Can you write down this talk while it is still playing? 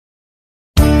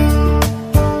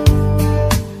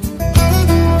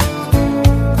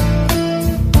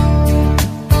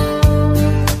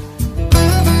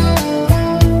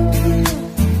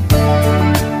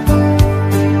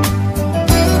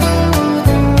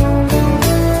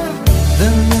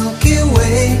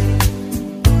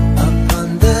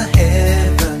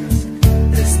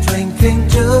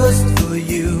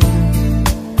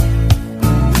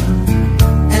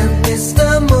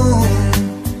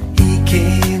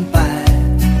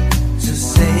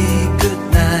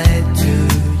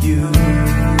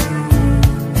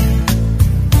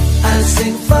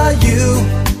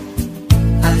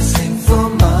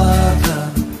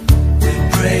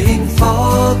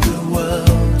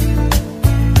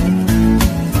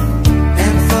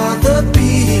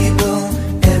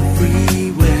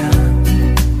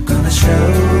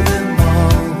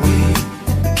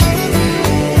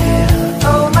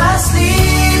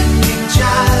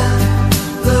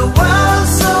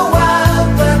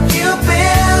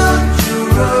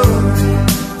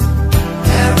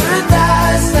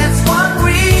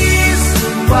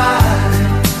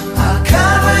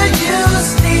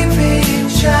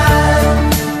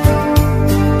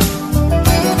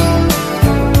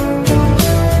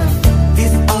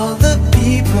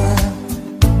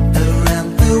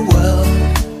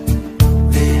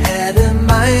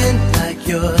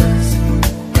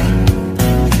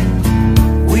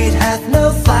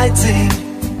fighting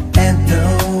and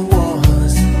no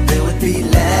wars. There would be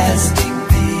lasting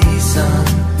peace on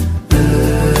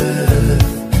earth.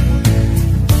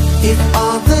 If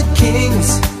all the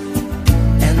kings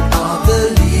and all the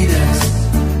leaders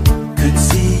could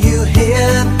see you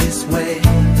here this way,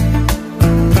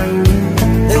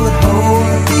 they would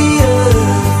hold the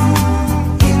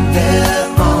earth in their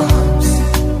arms.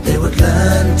 They would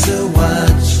learn to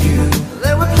watch you.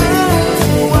 They would learn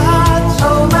to watch.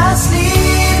 Oh, my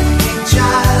sleeping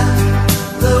child,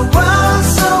 the world's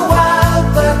so wild,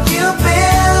 but you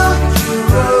built your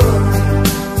own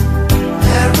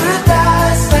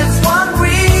paradise. That's one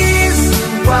reason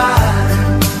why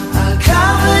I'll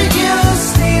cover you,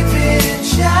 sleeping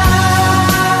child.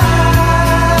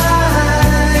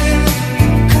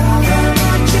 Cover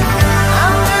my child.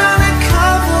 I'm gonna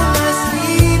cover my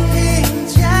sleeping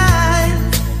child.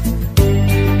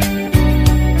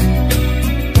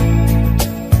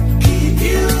 Keep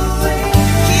you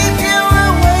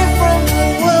away from the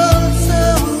world so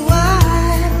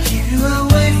wide. Keep you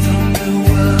away from the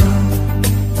world,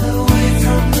 away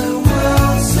from the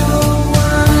world so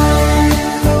wide.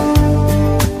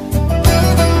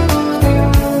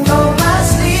 Oh, my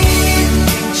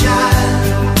sleeping child,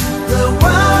 the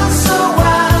world's so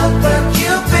wild, but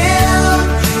you built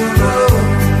your own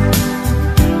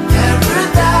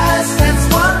paradise. That's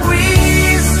one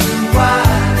reason why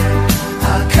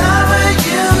I'll cover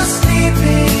you,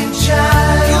 sleeping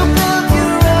child. You built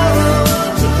your own,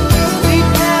 we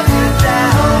never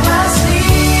die. Oh, my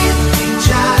sleeping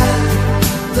child,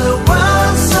 the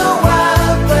world's so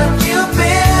wild, but you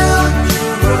built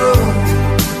your own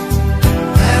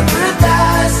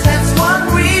paradise. That's one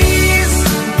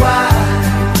reason why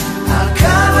I'll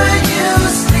cover you,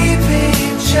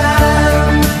 sleeping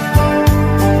child.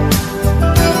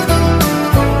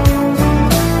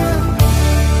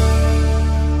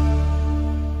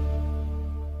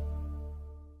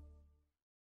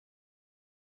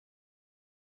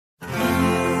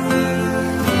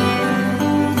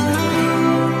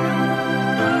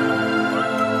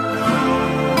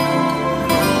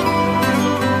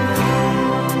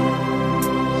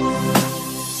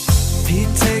 He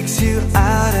takes you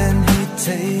out and he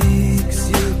takes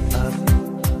you up,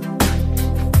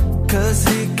 'cause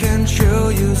he can show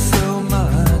you so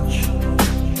much.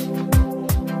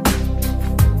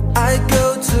 I go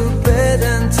to bed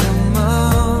and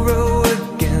tomorrow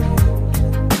again.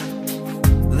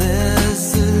 There's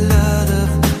a lot of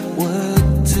work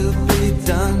to be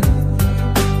done.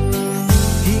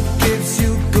 He gives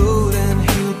you gold and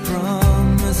he'll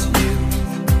promise you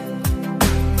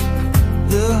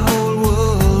the whole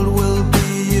world will be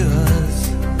yours.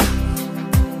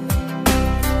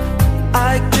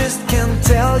 I just can't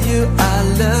tell you I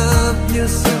love you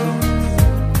so,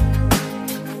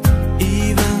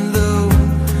 even though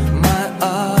my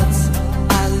odds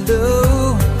are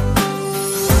low.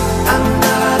 I'm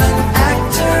not an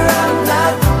actor, I'm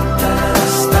not a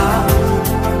star,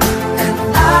 and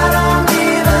I don't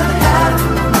even have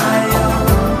my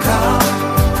own car.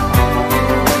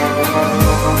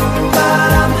 But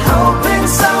I'm hoping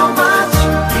so much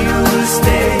you will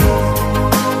stay,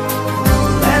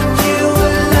 that you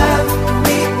will love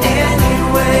me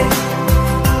anyway.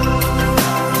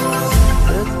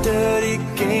 The dirty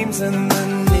games and the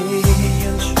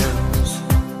neon shows,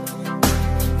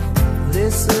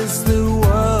 this is the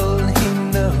world he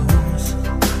knows.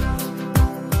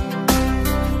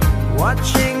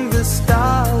 Watching the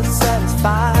stars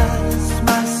satisfies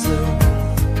my soul.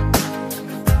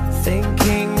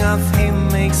 Thinking of him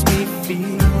makes me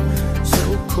feel so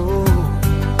cool.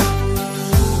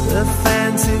 The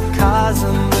fancy cars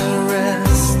and the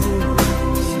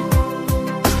restaurants,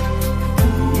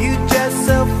 you just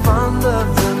so fond of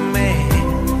the man.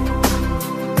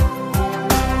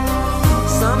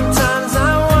 Sometimes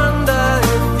I wonder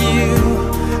if you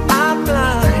are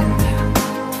blind.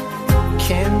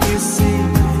 Can you see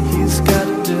he's got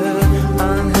dirt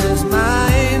on his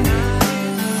mind?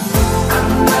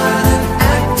 I'm not an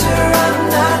actor, I'm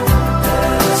not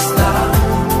a star,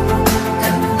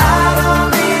 and I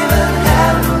don't even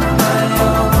have my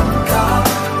own car.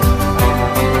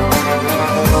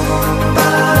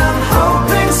 But I'm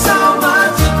hoping so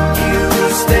much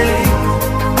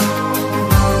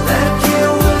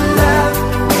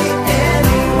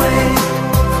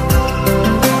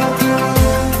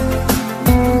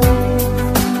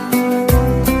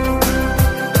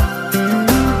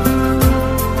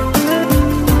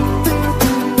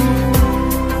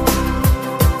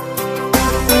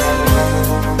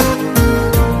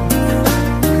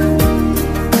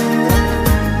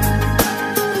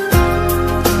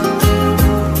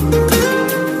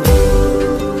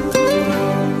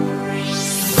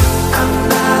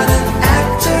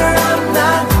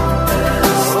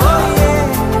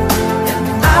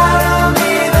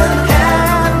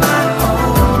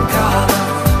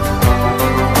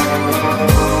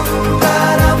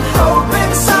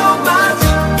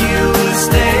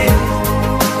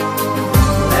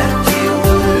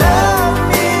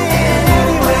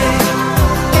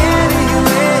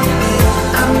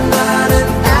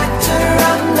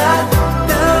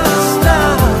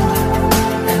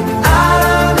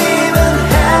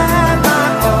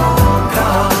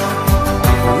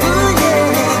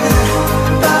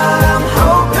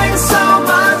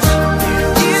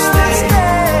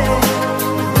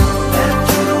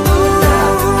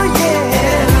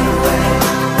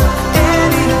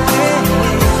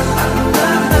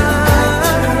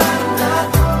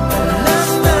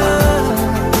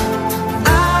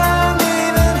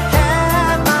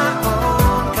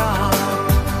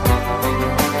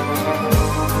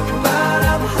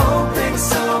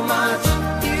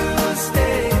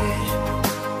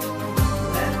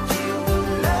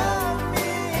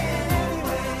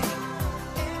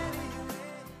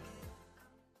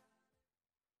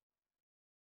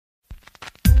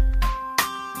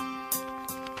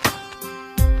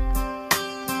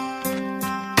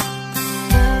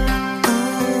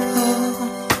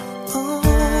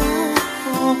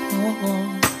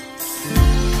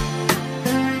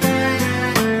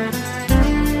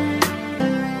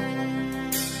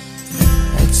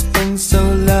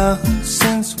long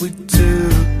since we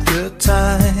took the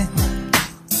time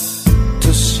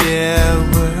to share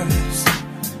words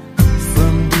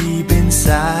from deep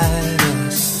inside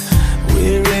us.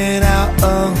 We're in our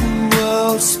own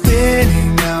world,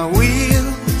 spinning our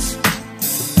wheels,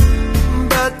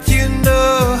 but you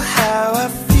know how I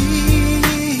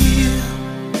feel.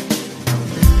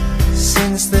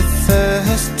 Since the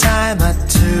first time I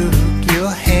took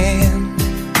your hand,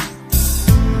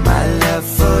 my love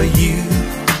for you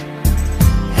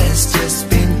has just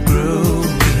been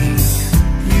growing.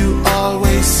 You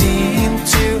always seem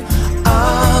to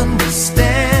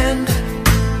understand.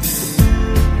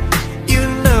 You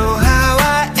know how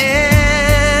I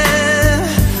am.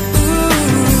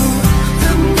 Ooh,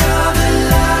 I'm gonna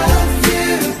love you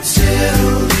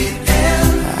till the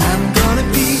end. I'm gonna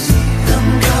be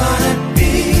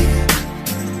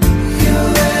your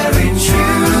very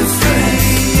true friend.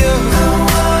 I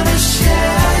wanna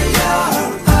share your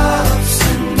ups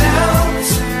and downs.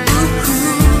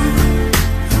 Ooh,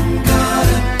 I'm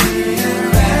gonna be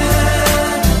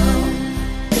around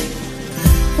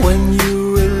when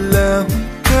you're alone,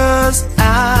 'cause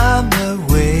I'm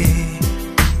away.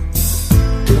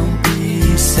 Don't be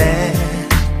sad,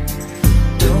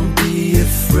 don't be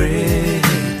afraid.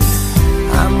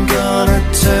 I'm gonna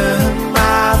turn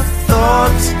my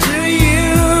thoughts to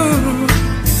you,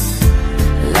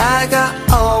 like I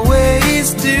always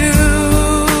do.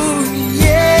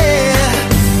 Yeah,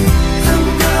 I'm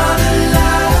gonna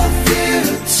love you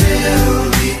till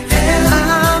the end.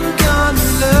 I'm gonna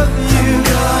love you. I'm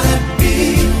gonna be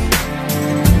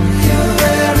your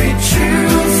very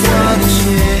true friend.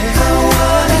 I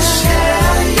wanna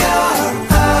share your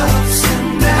ups and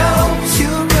downs.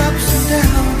 Your ups and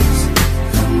downs.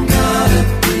 I'm gonna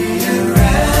be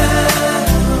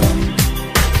around.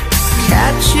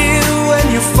 Catch you when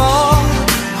you fall,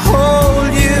 hold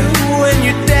you when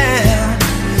you're down,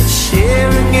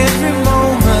 sharing every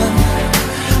moment.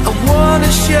 I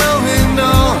wanna show it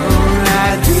all I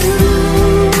do.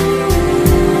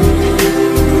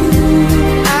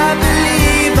 I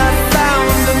believe I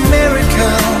found a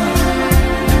miracle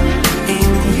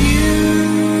in you.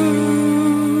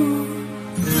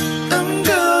 I'm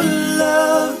gonna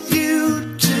love you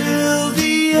till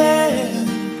the end.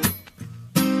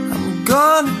 I'm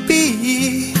gonna be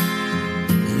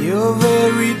your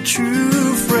very true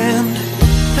friend.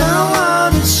 I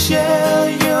wanna share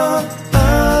your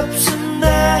ups and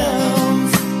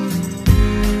downs.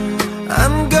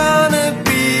 I'm gonna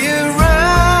be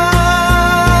around.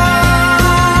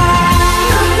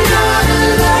 I'm gonna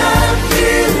love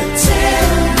you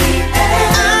till the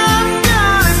end. I'm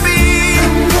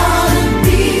gonna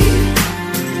be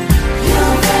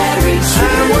your very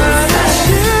true friend.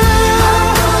 I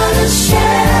wanna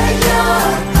share your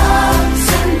ups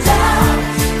and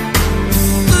downs.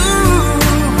 Ooh,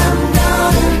 I'm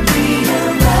gonna be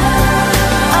around.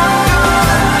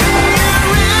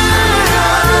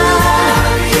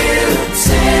 Love you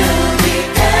till the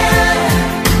end.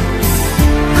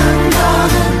 I'm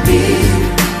gonna be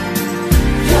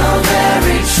your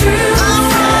very true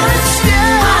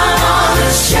friend. I wanna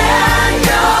share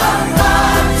your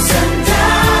ups and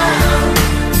downs.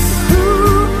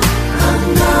 Ooh, I'm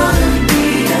gonna be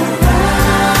around.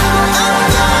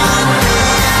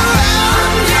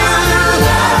 I'm gonna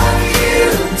love you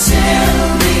till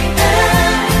the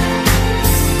end.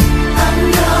 I'm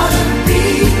gonna be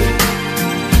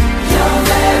your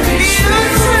very true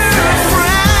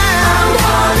friend. I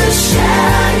wanna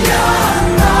share your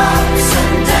ups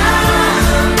and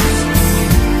downs.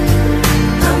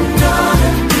 I'm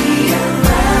gonna be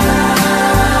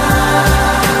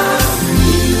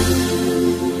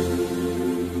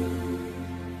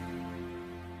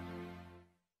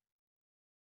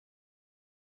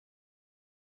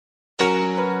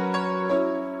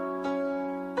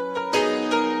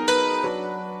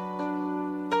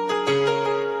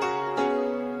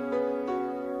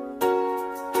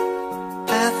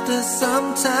After some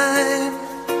time,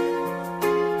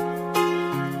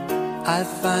 I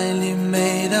finally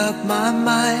made up my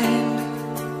mind.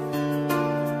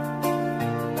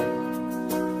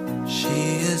 She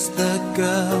is the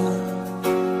girl,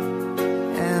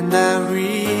 and I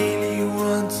really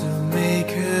want to make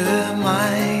her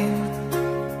mine.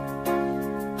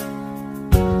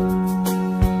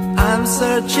 I'm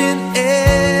searching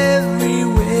everywhere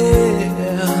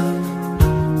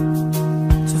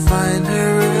to find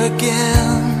her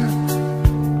again,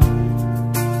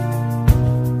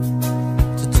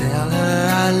 to tell her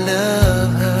I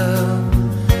love her,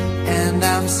 and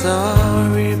I'm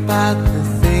sorry about the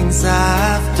things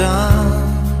I've done.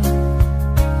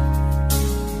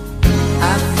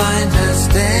 I find her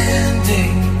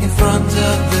standing in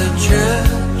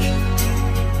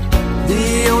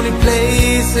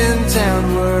place in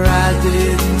town where I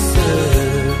didn't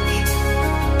search.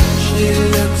 She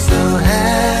looked so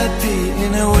happy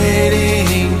in a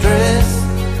wedding dress,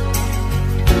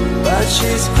 but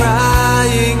she's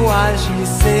crying while she's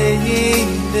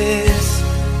saying this.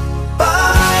 Boy,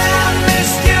 I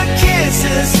missed your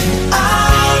kisses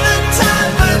all the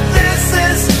time, but this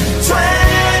is 25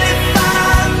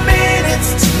 minutes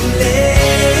too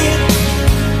late.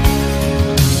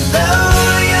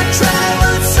 Though you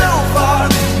traveled so far,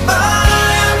 boy,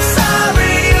 I'm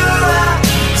sorry you're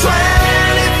 25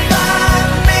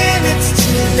 minutes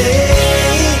too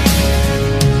late.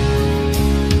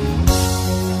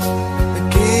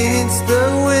 Against the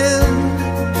wind,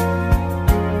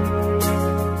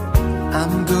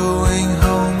 I'm going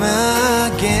home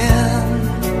again.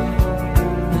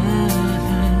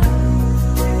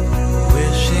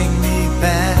 Wishing me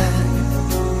back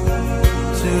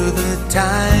to the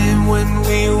time when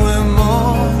we were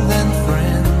more than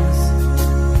friends.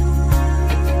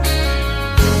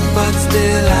 But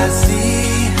still I see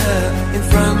her in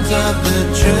front of the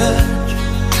church,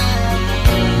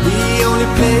 the only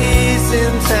place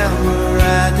in town where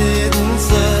I didn't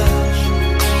search.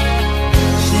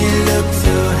 She looked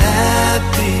so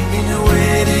happy in a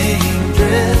wedding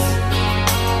dress,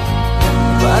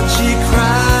 but she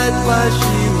cried while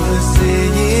she was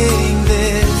saying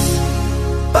this.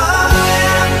 Boy,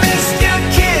 I missed your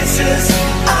kisses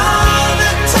all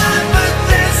the time, but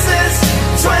this is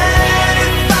 25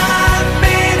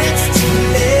 minutes too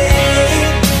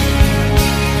late.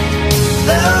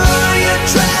 Though you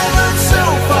traveled so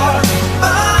far,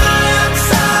 boy, I'm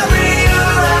sorry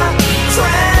you're 25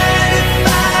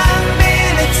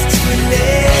 minutes too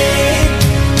late.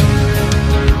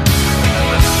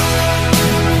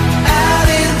 Out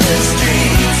in the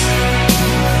streets,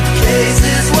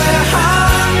 places where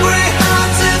hungry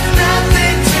hearts have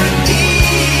nothing to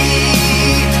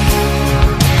eat.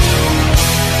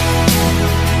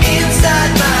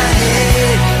 Inside my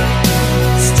head,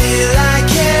 still I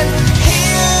can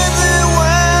hear the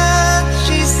words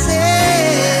she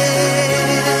said.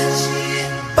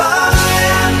 Boy,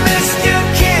 I missed your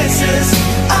kisses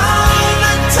all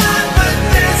the time, but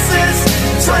this is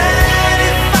 25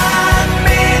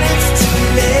 minutes too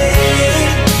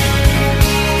late.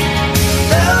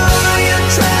 Though you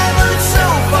traveled so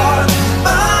far,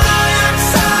 boy, I'm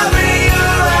sorry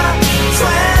you're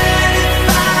 25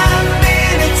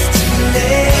 minutes too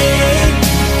late.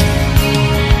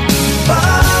 Boy,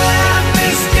 I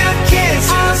missed your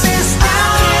kisses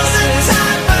all the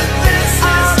time, but this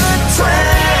is 25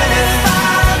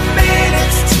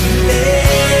 minutes too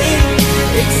late.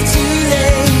 It's too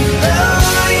late.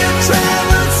 Though you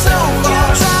traveled so far,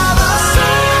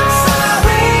 I'm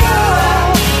sorry you're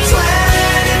 25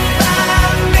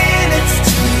 minutes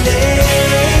too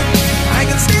late. I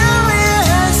can still hear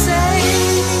her say,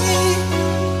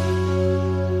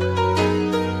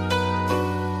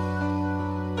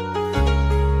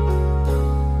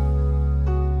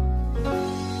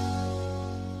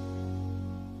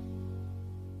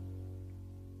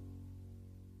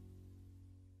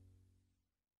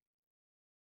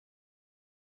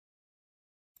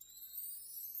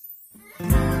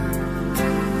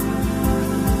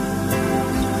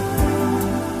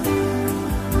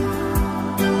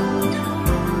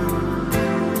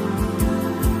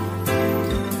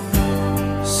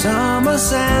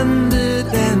 summer's ended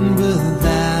and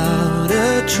without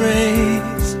a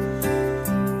trace,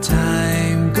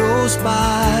 time goes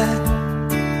by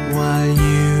while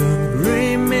you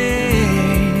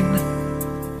remain.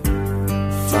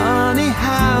 Funny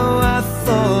how I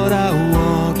thought I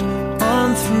walked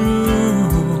on through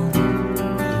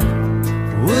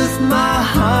with my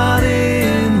heart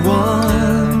in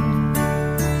one.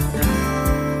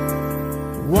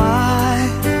 Why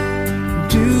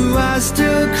do I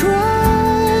still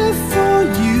cry for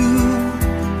you?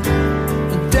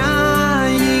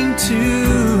 Dying to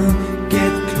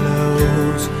get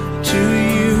close to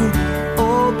you.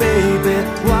 Oh baby,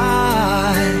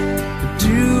 why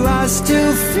do I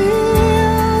still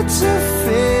fear to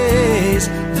face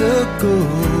the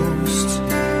ghost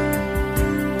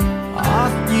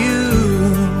of you?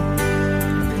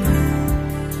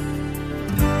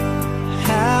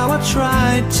 How I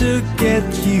tried to get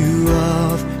you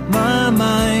off my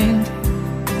mind,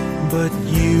 but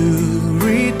you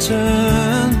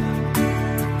return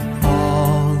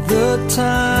all the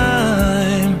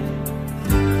time.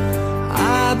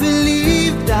 I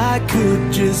believed I could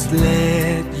just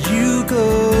let you go,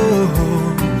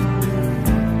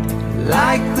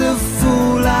 like the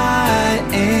fool I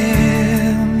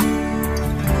am.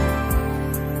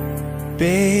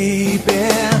 Baby,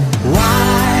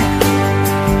 why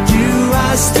do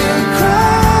I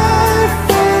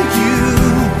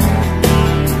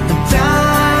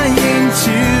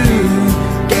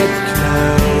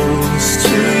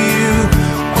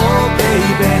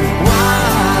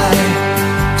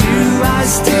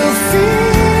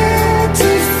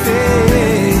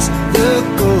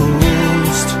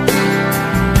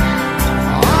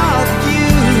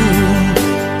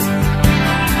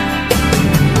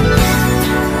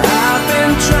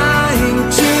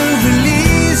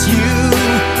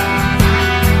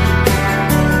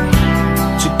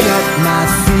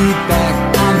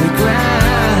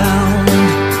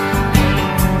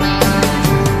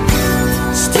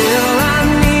Still I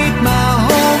need my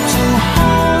hope to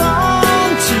hold on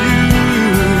to,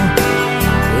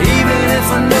 even if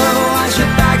I know I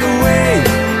should back away.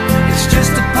 It's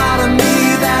just a part of me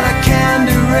that I can't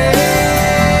erase.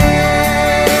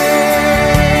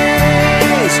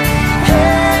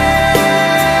 Hey,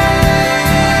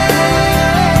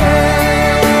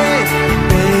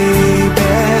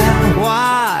 baby,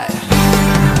 why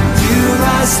do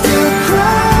I still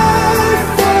cry?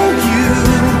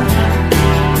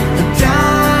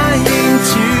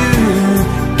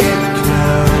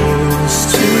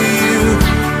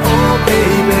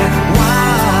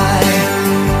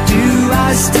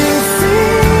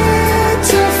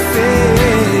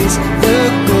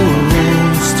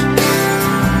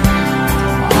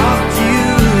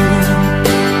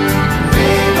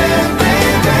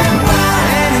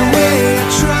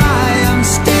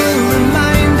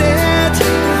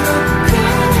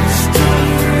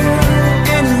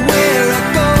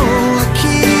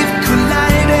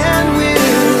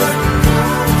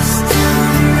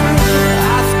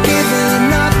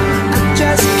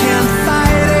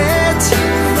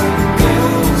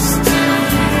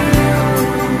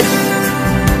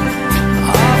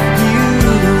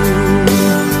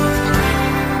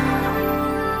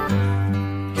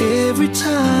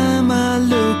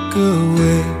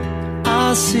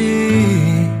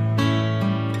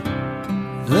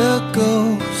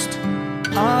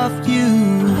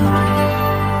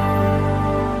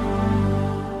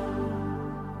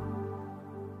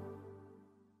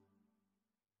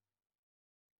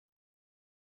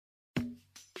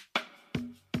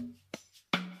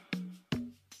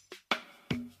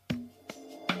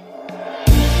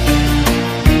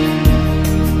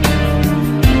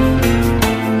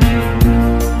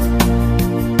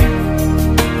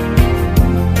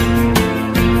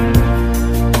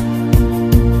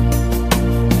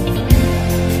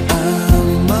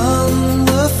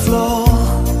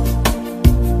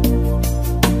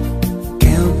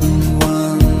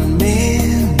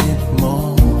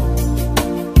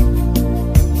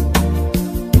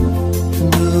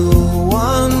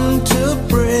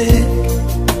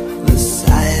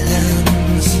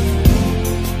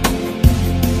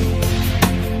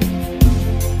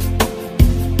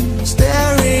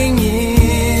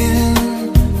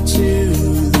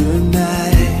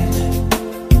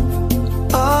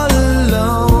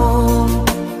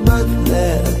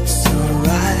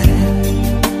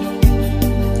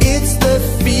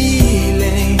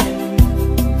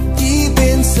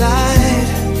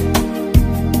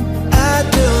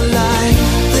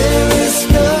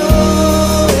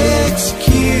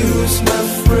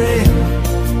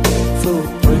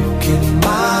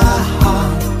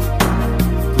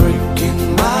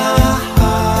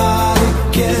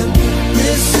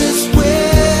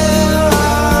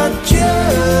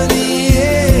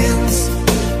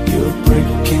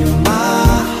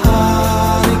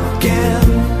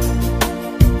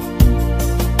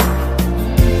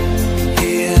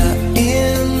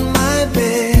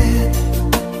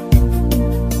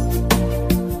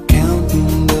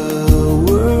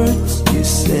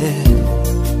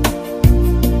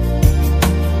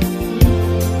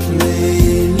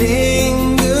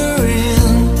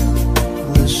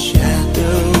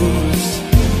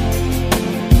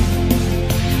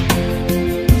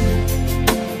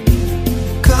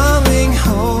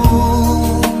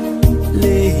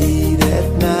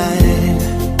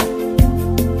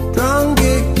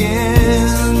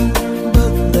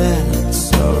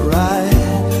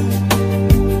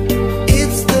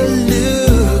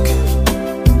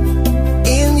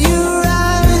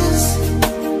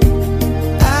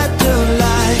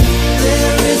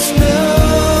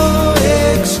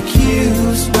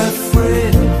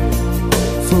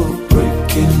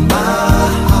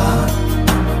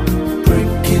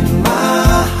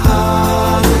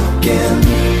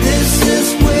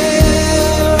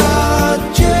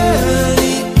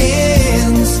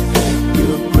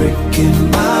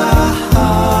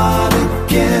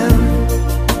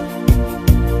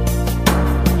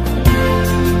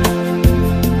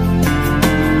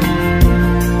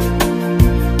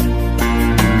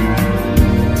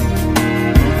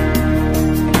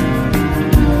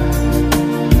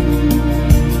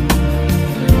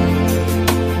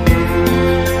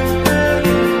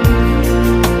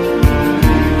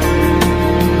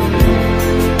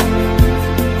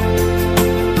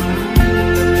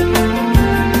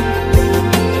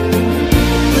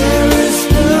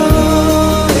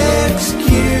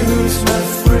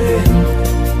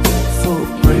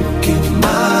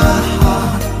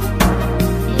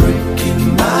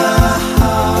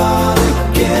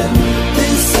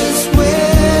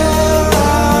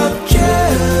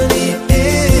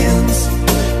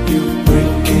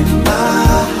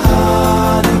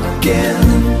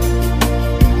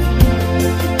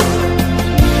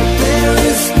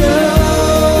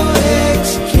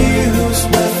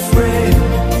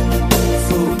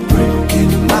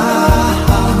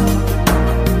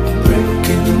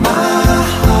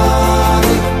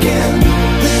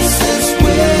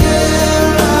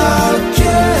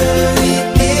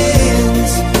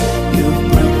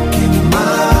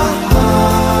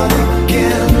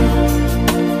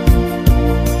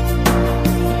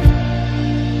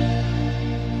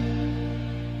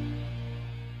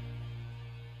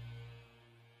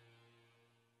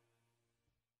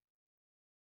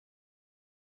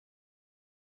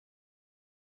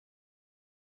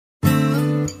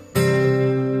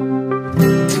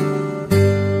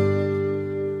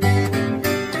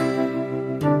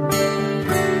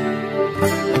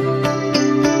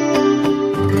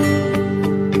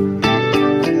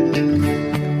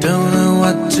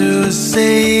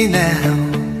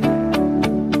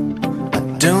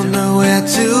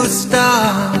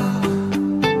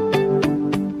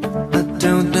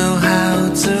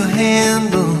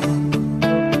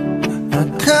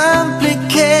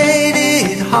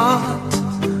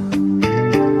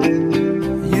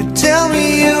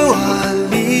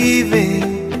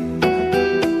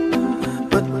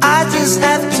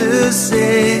 to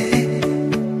say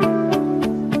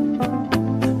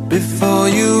before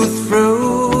you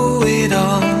throw it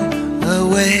all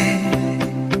away?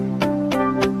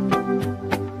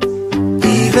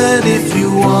 Even if you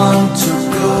want to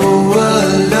go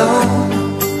alone,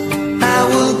 I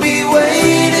will be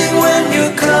waiting when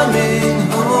you're coming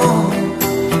home.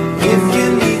 If you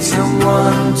need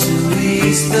someone to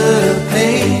ease the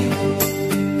pain,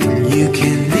 you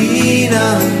can lean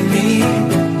on me.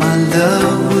 My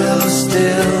love will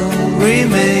still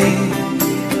remain.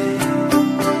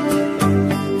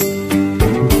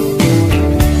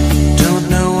 Don't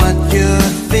know what you're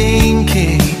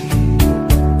thinking.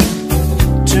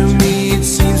 To me it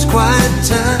seems quite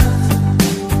tough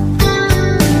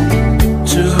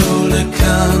to hold a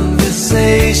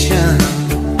conversation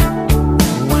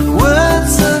when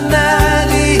words are not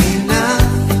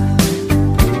enough.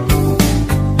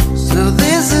 So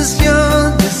this is your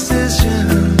decision,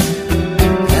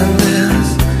 and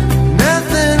there's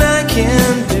nothing I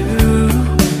can do.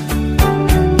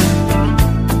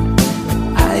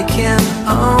 I can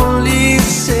only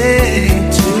say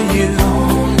to you,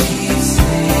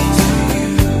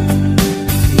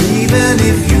 even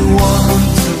if you want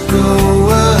to go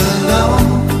alone,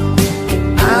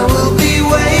 I will be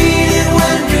waiting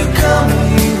when you're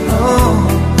coming home.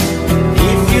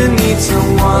 If you need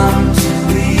someone to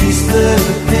ease the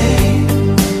pain,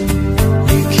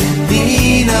 you can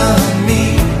lean on me.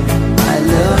 My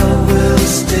love will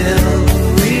still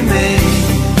remain.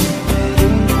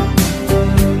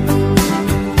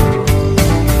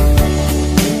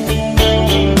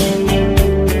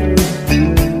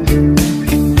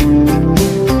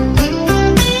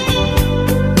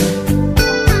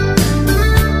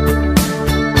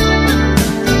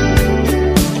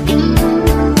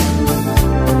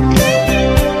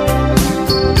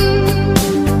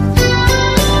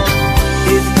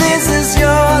 If this is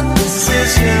your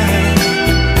decision,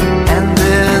 and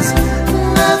there's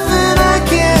nothing I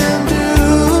can do,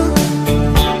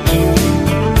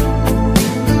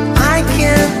 I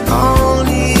can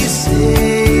only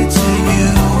say to you,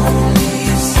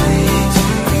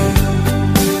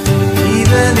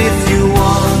 even if you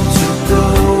want to go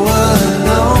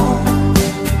alone,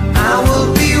 I will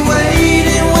be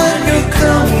waiting when you're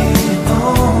coming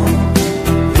home.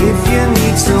 If you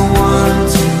need someone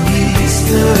to ease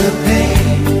the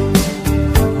pain,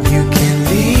 you can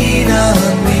lean on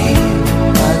me.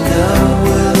 My love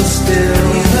will still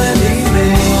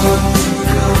remain.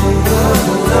 Go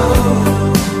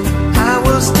alone, I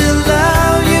will still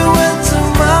love you when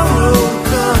tomorrow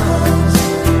comes.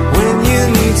 When you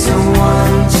need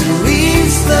someone to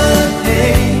ease the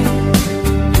pain,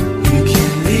 you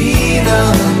can lean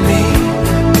on me.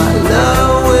 My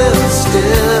love will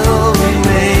still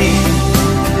remain.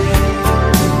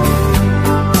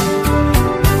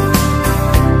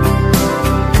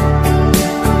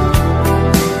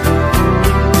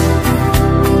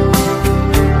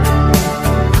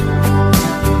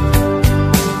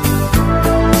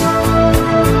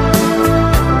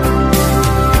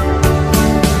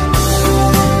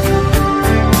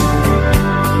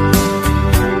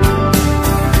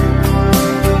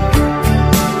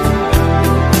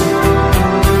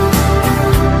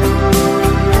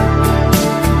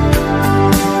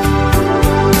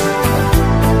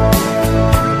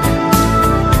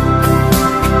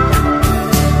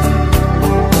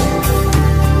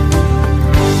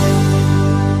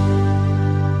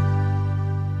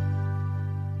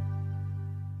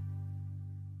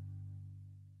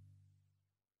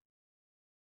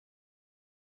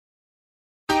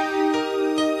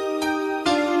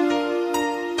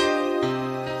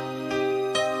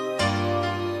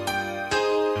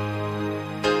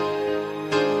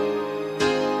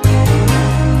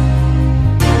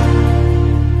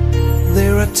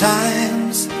 There are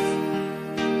times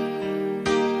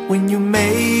when you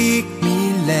make me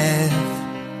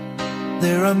laugh.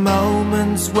 There are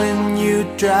moments when you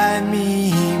drive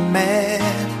me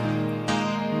mad.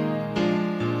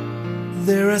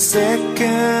 There are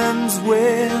seconds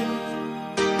when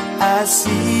I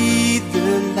see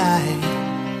the light.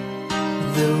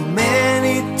 Though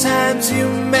many times you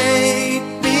made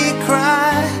me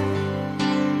cry,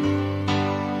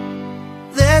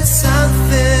 there's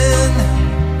something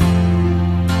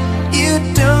you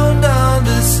don't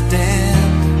understand.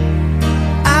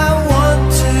 I want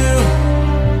to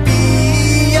be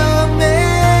your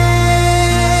man.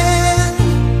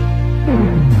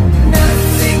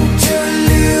 Nothing to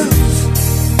lose,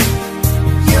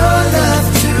 your love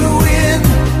to win.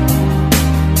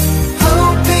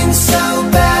 Hoping so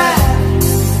bad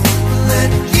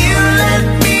that you let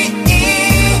me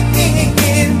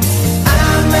in.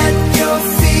 I'm at your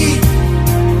feet.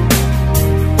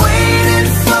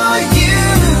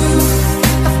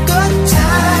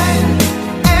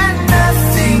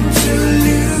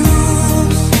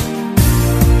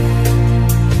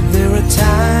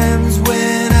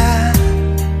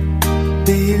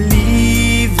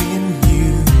 believe in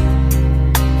you.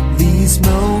 These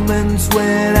moments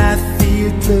when I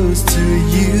feel close to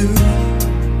you.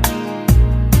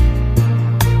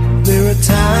 There are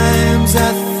times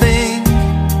I think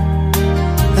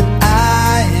that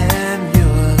I am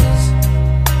yours,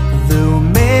 though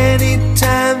many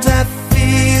times I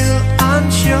feel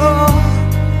unsure.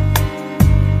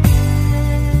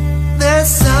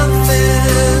 There's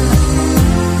something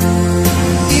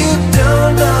you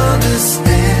don't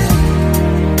understand.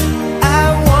 I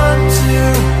want to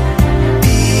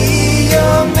be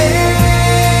your man.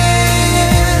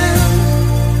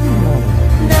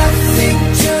 Nothing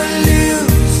to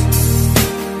lose,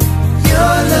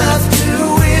 your love to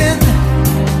win.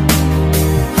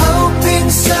 Hoping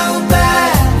so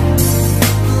bad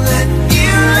that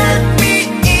you let me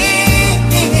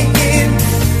in.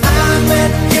 I'm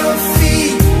at your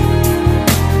feet,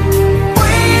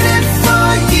 waiting for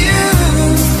you.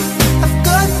 I've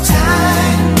got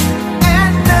time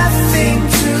and nothing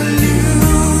to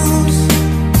lose.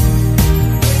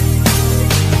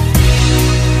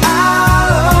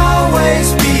 I'll always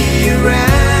be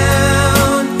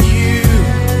around you.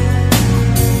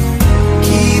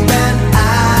 Keep an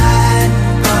eye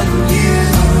on you.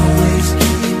 Always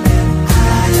keep an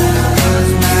eye on you.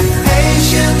 'Cause my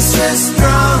patience is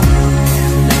strong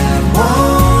and I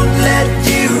won't let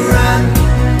you run.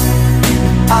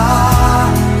 Are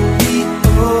the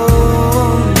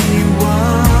only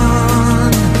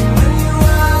one. When you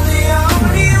are the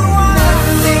only one.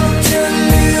 Nothing to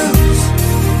lose,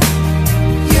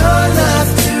 your love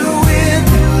to win.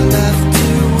 Your love to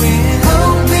win.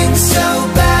 Hoping so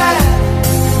bad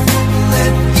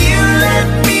that you let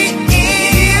me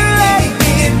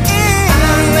in.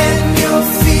 I'm at your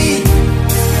feet,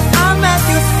 I'm at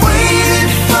your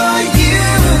waiting for you.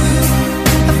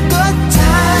 I've got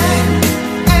time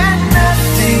and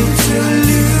nothing to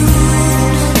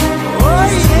lose. Oh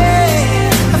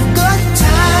yeah, I've got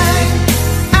time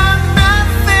and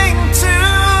nothing to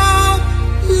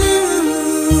lose.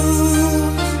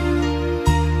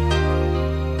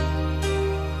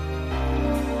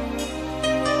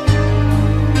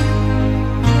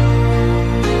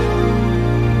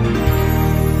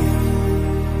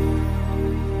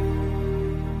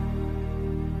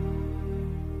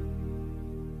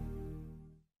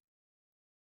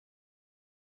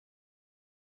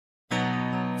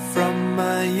 From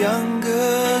my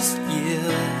youngest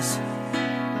years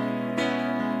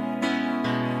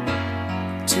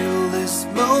till this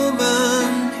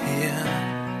moment here,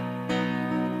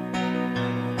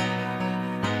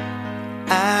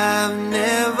 I've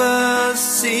never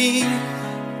seen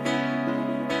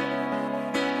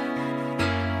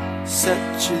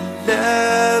such a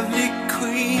lovely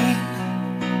queen.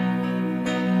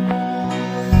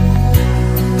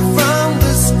 From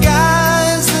the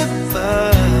skies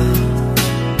above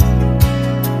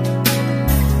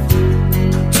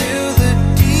to the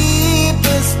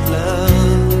deepest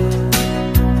love,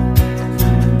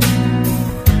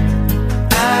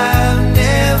 I've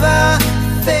never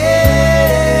felt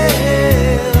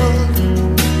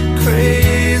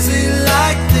crazy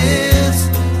like this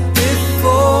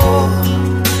before.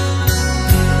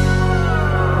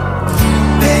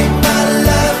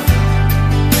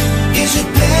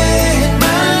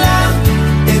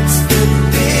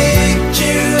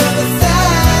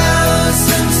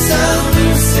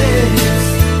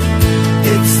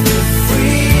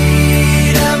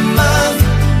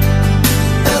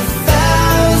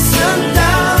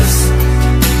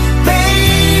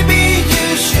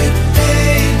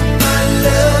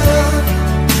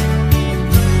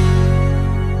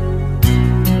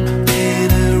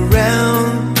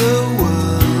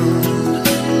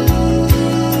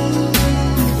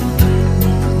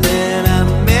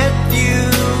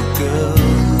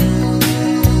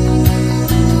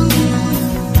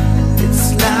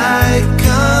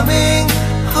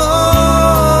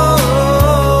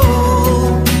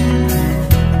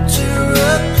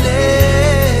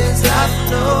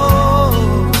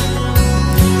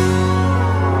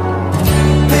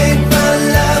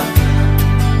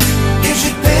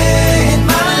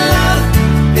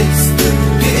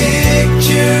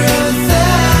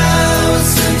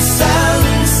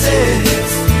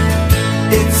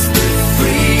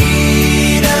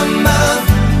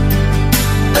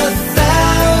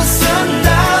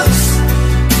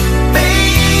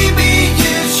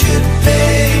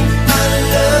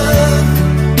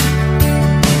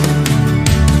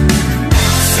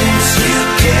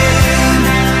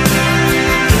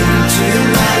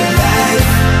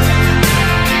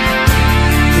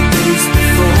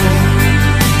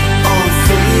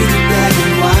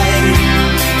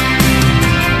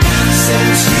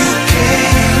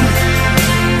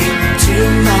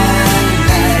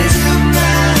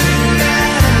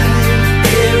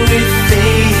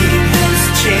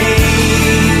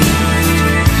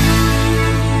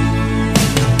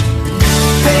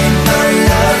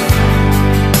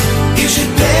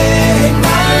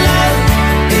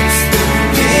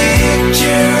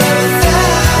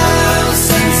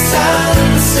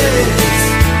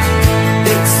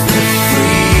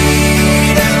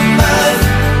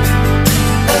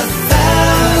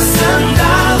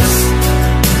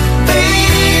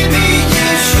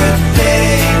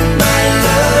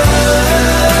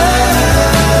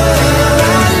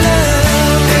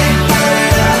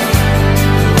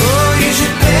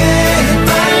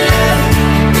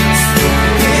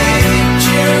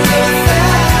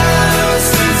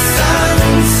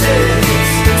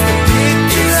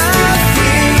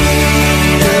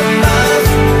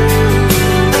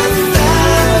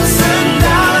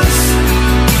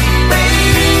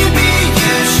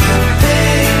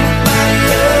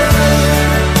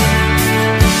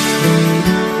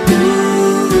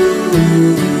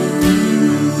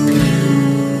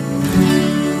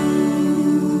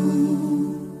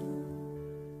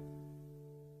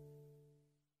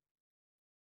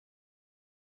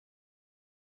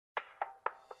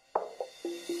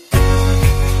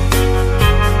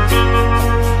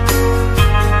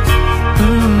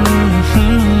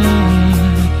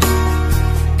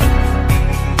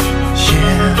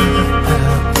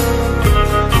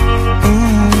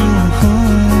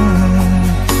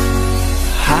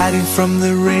 from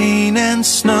the rain and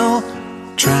snow,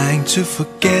 trying to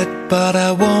forget but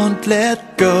I won't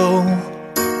let go.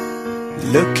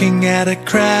 Looking at a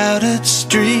crowded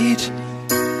street,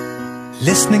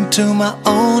 listening to my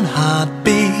own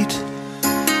heartbeat.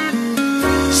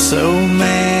 So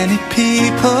many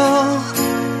people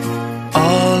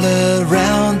all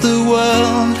around the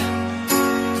world.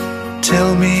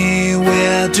 Tell me,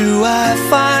 where do I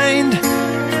find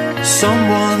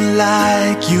someone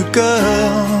like you,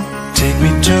 girl? Take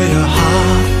me to your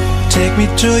heart, take me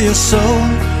to your soul.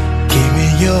 Give me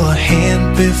your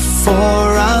hand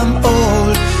before I'm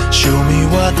old. Show me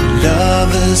what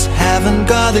lovers haven't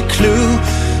got a clue.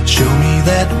 Show me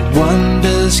that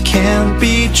wonders can't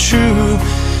be true.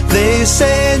 They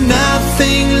say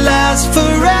nothing lasts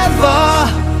forever.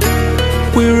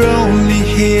 We're only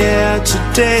here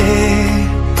today.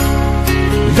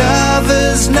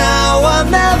 Lovers now or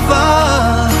never.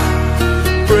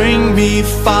 Bring me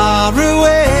far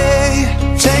away.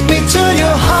 Take me to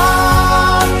your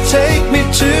heart, take me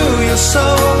to your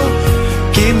soul.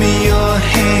 Give me your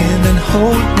hand and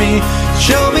hold me.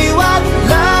 Show me what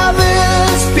love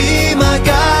is, be my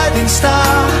guiding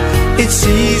star. It's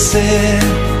easy,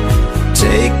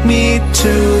 take me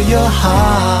to your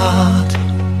heart.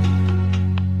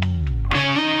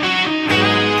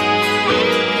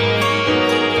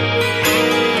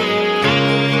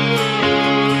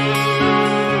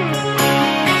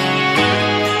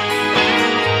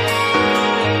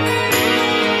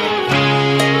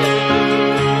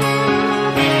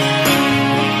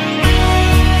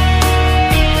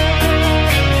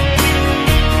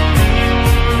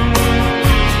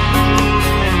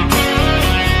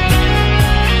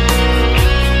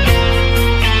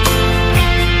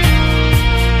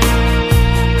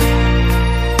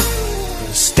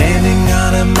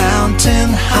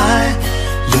 High,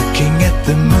 looking at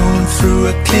the moon through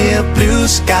a clear blue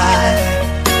sky.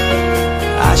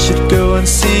 I should go and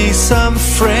see some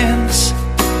friends,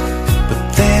 but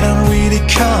they don't really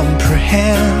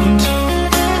comprehend.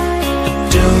 I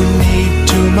don't need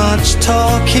too much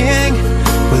talking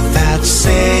without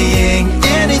saying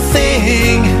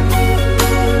anything.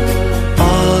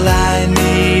 All I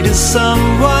need is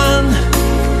someone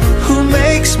who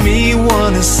makes me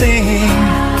wanna sing.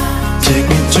 Take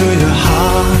me to your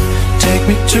heart, take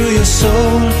me to your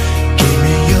soul. Give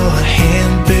me your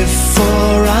hand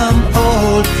before I'm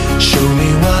old. Show me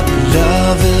what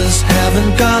lovers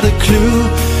haven't got a clue.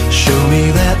 Show me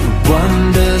that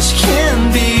wonders can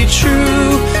be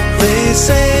true. They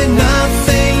say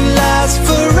nothing lasts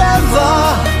forever.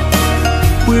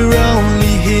 We're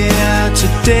only here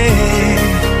today.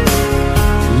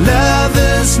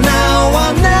 Lovers now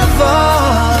or never.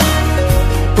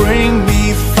 Bring me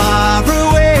far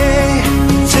away.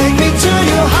 Take me to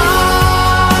your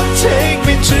heart, take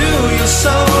me to your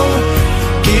soul.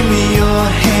 Give me your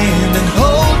hand and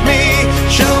hold me.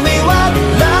 Show me what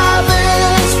love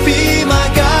is, be my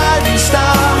guiding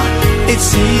star. It's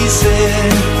easy,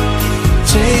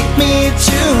 take me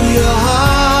to your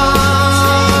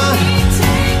heart.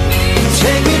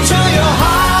 Take me to your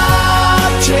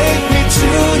heart, take me to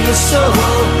your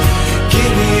soul.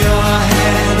 Give me your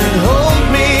hand and hold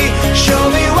me. Show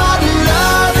me what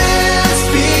love is,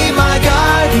 be my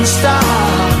guiding star.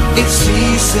 It's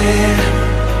easy,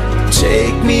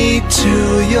 take me to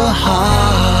your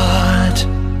heart.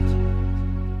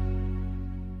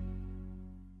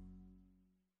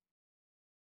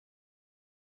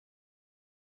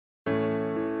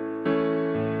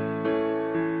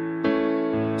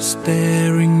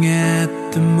 Staring at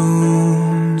the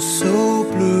moon so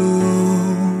blue,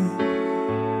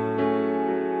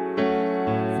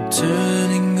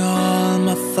 turning all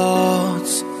my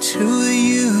thoughts to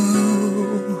you.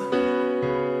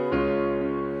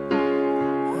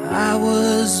 I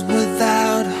was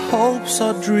without hopes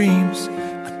or dreams.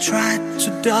 I tried to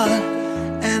dull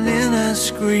an inner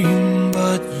scream,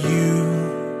 but you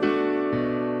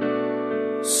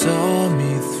saw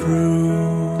me through.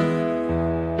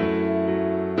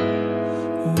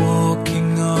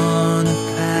 Walking on a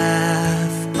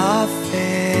path of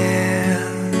fear,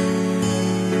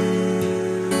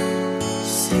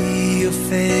 see your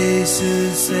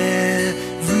faces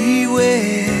everywhere.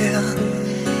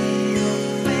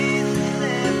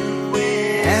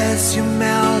 As you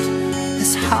melt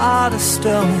this heart of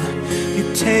stone, you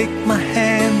take my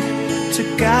hand to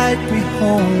guide me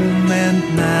home. And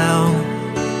now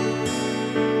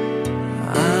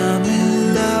I'm in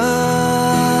love.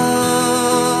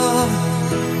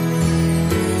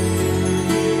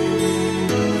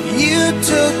 You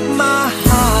took my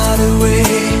heart away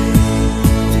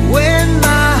when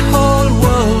my whole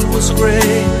world was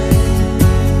gray.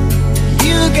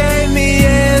 You gave me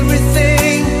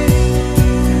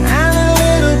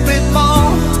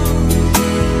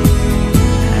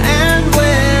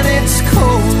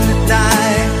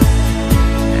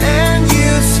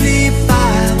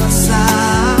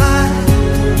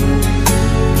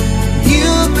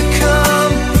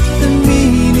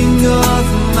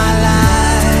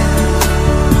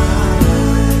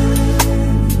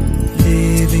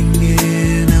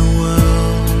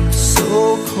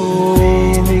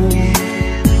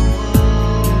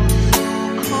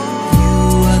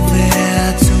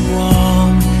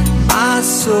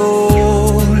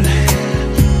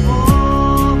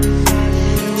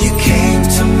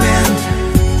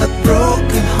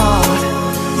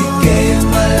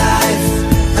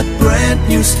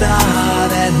new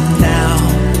start, and now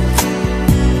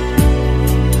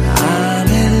I'm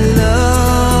in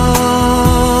love.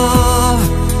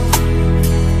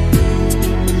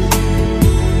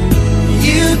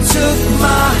 You took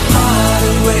my heart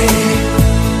away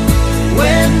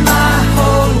when my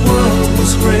whole world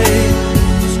was gray.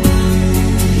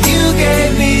 You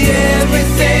gave me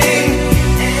everything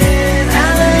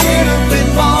and a little bit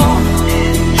more.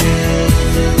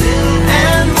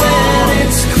 And when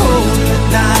it's cold at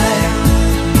night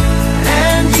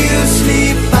and you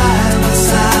sleep by my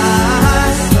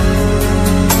side,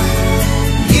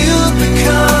 you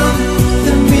become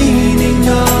the meaning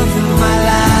of my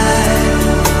life.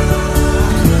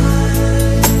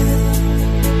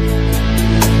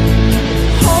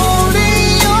 Holding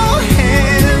your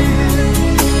hand,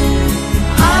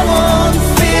 I won't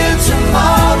fear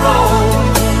tomorrow.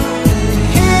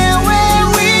 Here where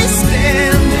we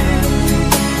stand,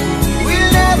 we'll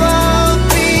never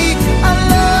be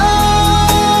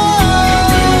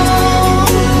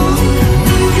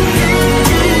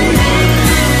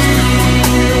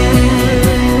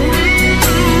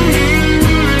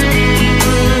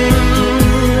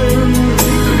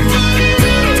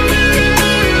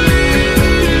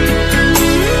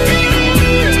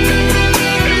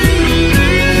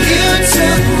You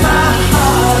took my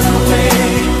heart away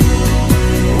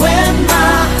when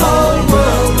my whole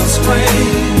world was gray.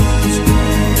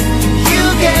 You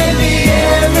gave me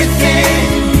everything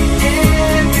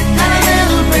and a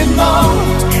little bit more.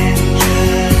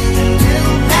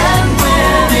 And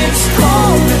when it's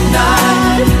cold at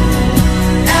night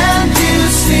and you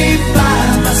sleep by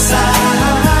my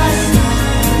side,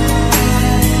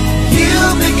 you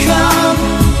become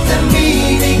the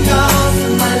meaning of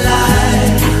my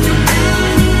life.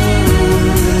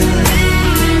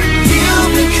 You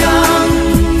become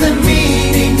the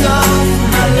meaning of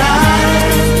my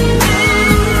life.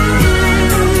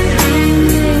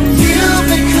 You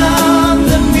become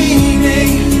the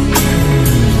meaning.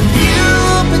 You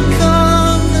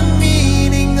become the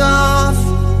meaning of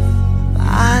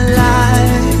my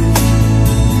life.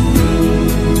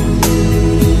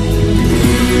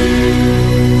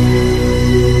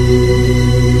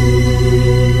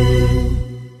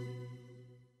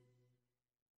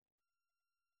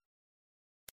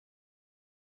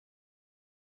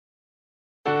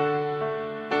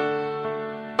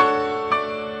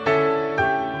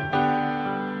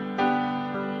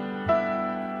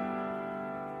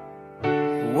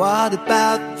 What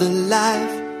about the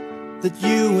life that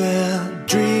you were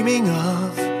dreaming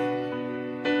of?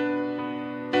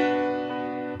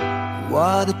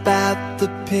 What about the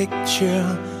picture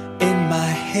in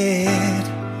my head?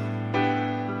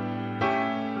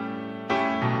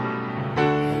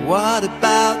 What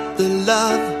about the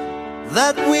love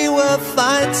that we were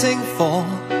fighting for?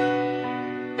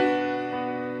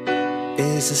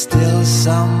 Is it still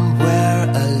somewhere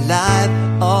alive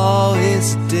or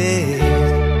is it dead?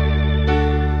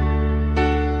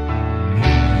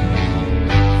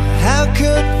 How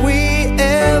could we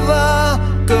ever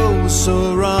go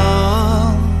so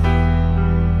wrong?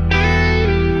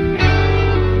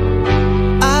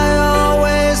 I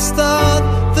always thought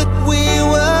that we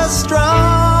were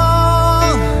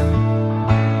strong.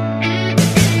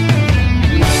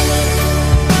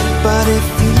 But if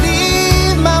you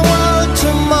leave my world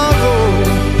tomorrow,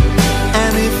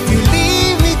 and if you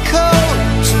leave me cold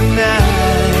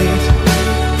tonight,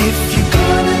 if you're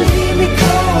gonna leave me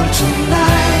cold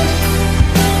tonight,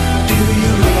 do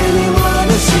you really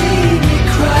wanna see me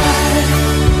cry?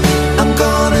 I'm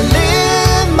gonna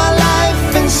live my life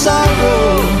in sorrow,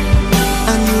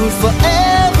 and you'll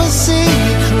forever see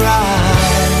me cry.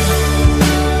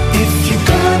 If you're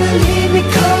gonna leave me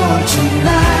cold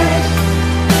tonight.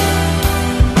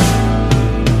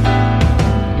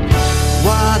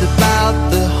 What about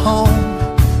the home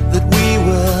that we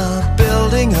were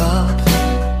building up?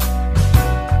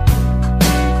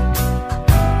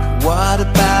 What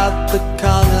about the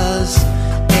colors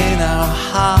in our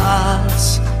hearts?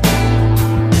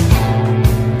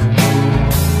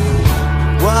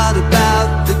 What about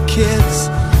the kids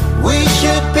we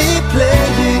should be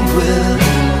playing with?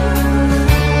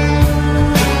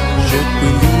 Should we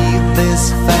leave this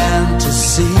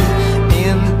fantasy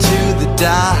into the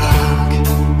dark?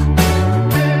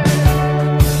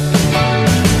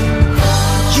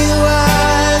 You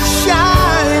are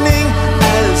shining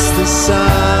as the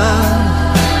sun.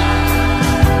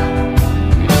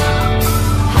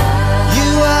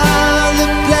 You are the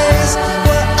place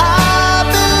where I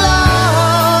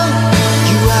belong.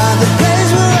 You are the place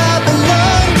where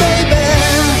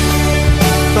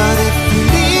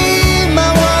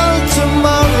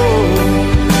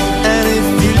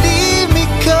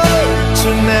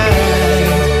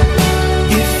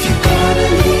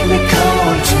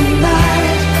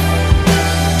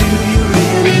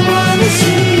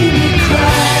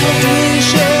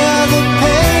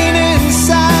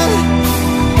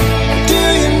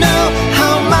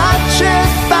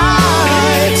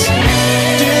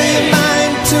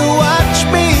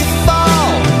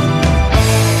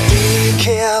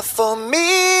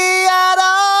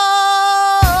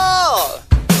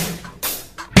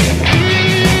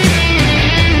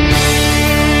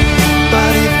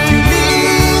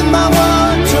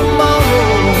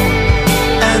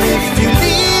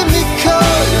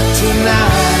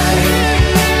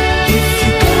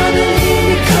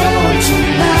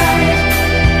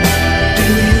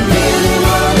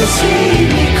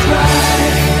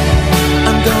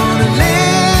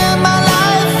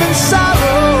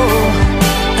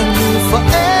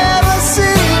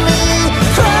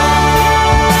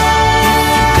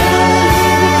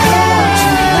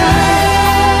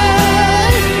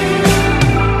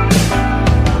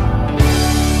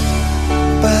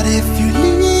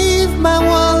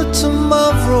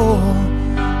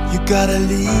gotta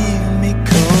leave me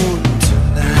cold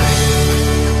tonight.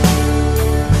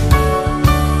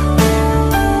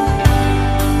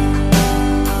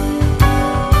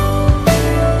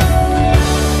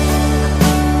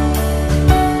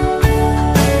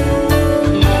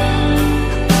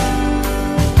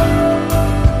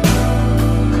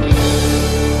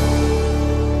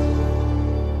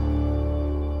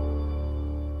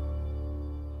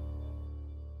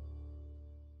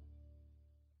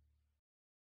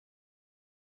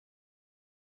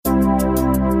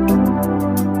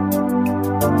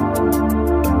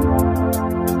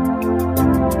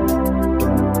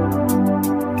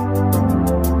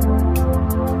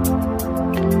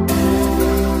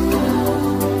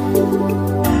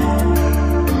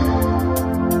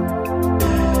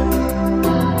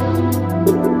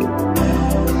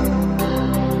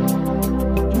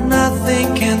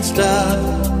 Nothing can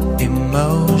stop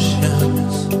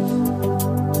emotions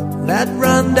that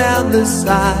run down the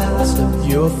sides of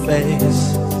your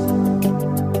face.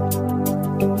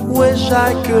 Wish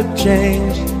I could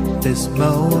change this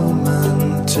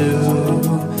moment to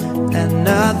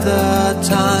another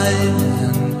time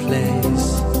and place.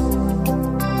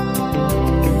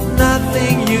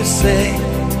 Nothing you say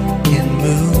can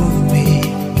move me.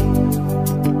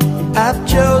 I've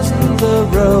chosen the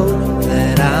road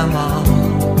that I'm on.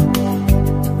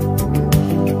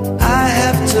 I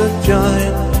have to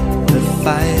join the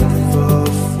fight for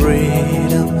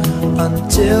freedom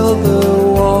until the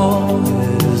war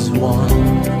is won.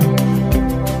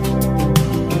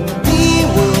 We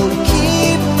will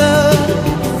keep the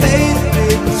faith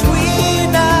between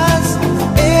us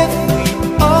if we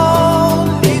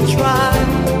only try.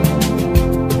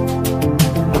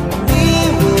 We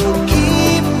will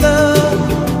keep the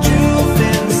truth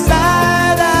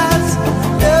inside us.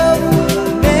 Love will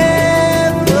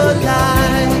never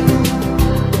lie.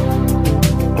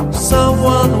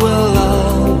 Someone will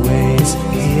always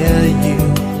hear you,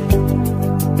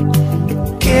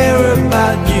 care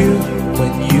about you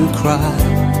when you cry.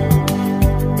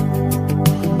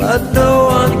 But no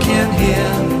one can hear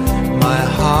my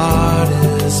heart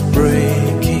is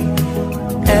breaking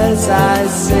as I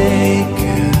say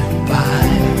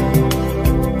goodbye.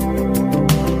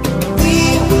 We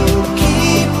will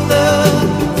keep the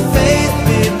faith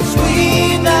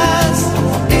between us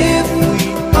if we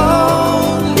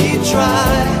only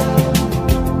try.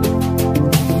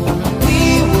 We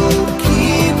will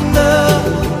keep the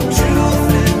truth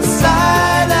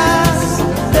inside us.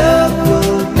 Love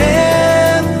will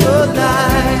never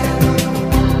lie.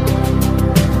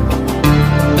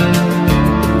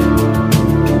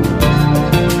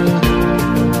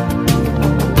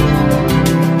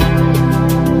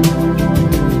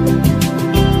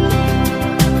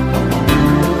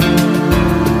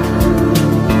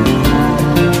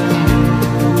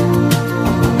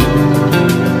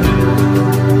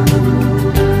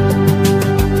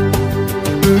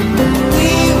 We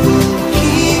will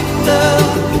keep the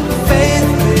faith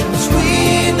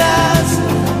between us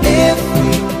if we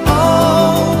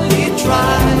only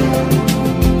try.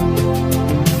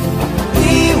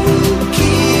 We will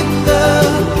keep the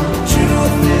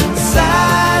truth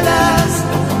inside us.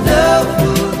 Love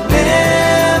will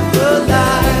never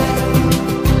lie.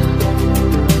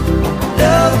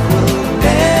 Love will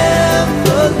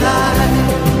never lie.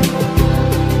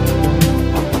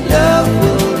 Love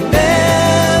will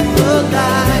never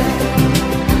lie.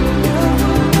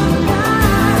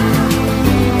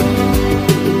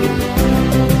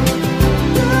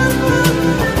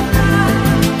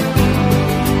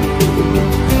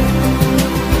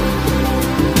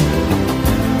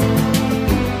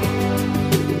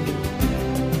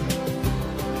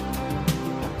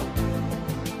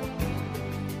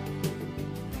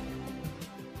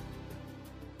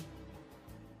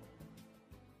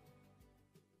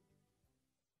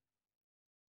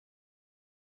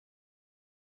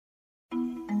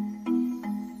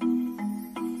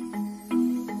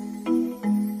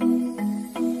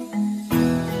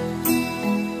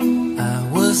 I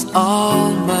was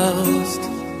almost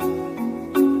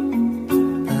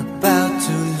about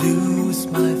to lose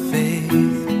my faith.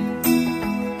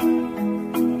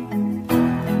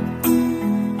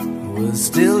 Was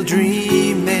still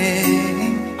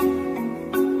dreaming,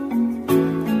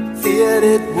 feared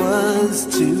it was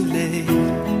too late.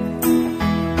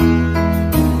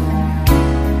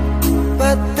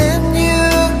 But then you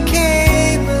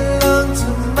came along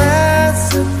to my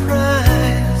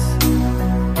surprise.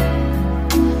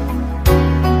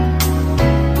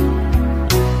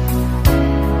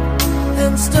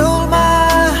 And stole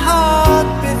my heart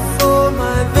before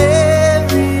my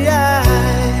very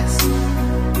eyes.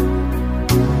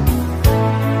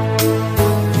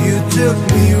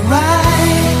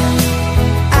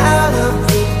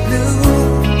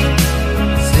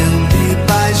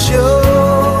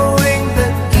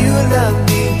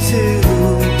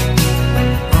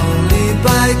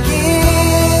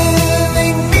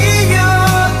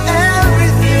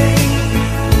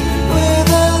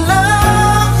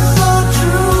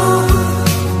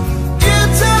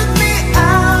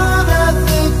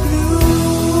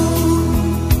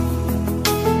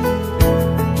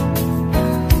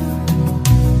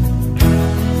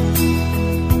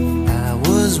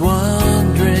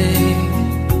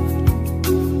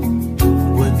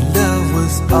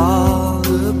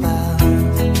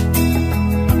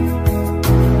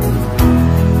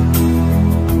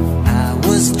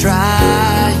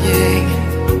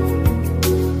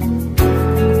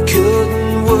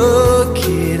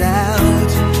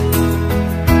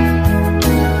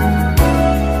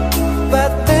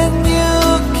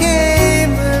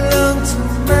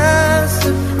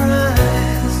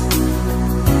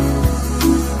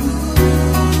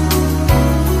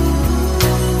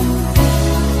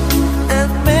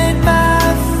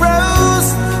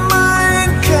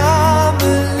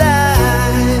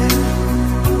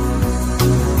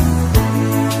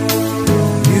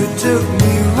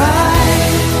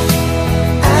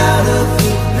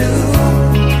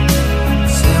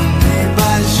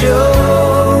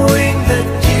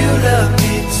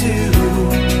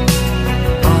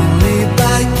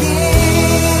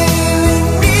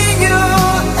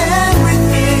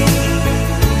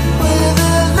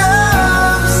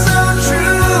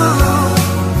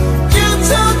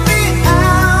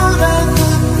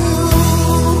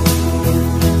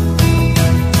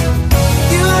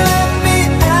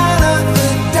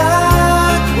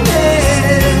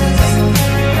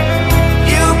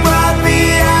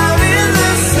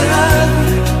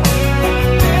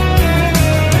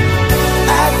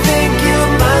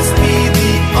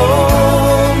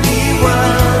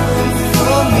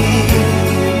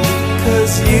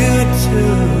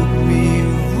 took me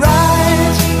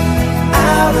right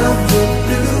out of the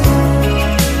blue,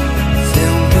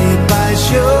 simply by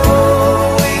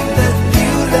showing that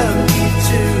you love me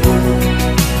too,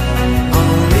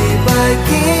 only by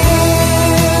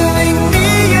giving me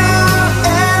your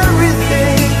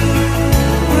everything,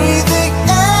 breathing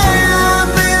air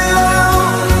below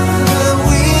the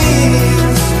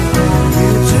wings.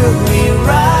 You took me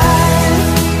right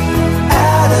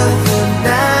out of the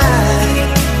night,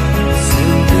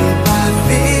 simply by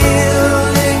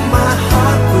filling my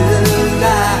heart with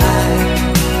light,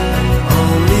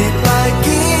 only by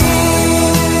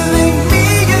giving me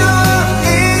your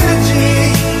energy,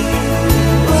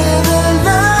 with a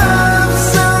love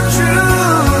so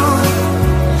true.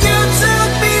 You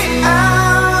took me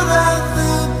out of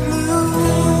the blue.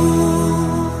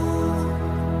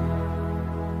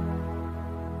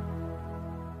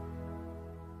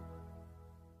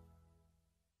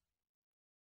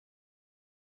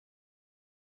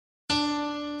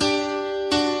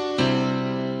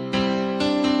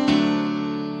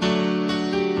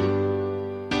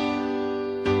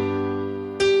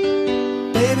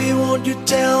 Baby, won't you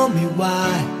tell me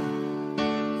why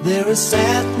there is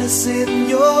sadness in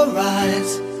your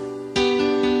eyes?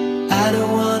 I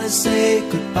don't wanna say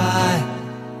goodbye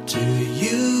to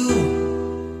you.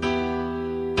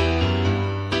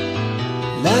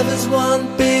 Love is one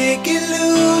big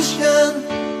illusion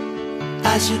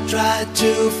I should try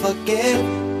to forget,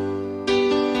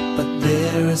 but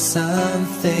there is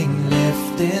something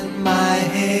left in my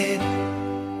head.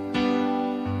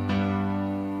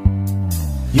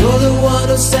 You're the one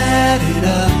who set it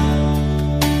up,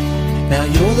 now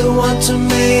you're the one to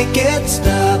make it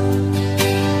stop.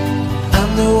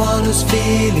 I'm the one who's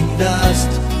feeling lost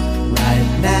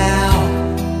right now.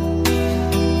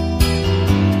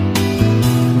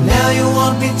 Now you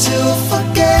want me to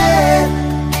forget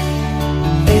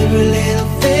every little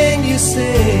thing you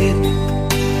said,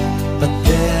 but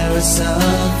there is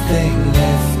something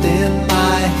left in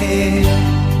my head.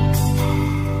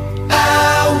 I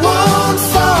won't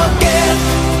forget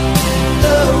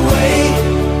the way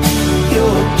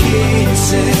you're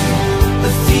kissing,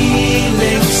 the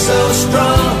feeling so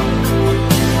strong,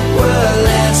 we're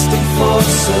lasting for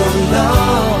so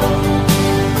long.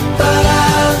 But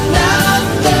I'm not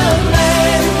the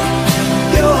man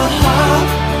your heart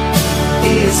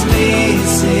is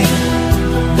missing.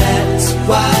 That's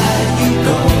why you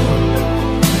go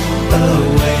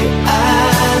away, I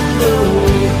know.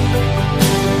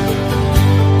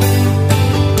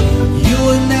 You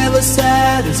were never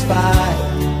satisfied,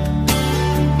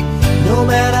 no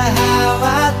matter how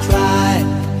I tried.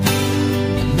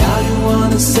 Now you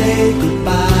wanna say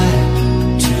goodbye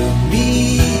to me.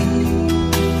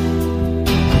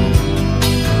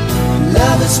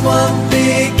 Love is one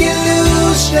big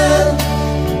illusion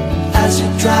I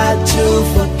should try to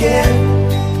forget,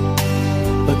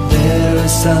 but there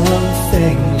is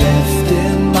something left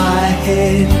in my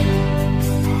head.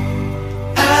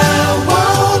 I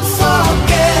won't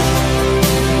forget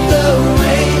the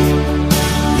way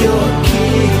you're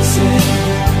kissing,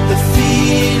 the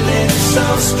feeling so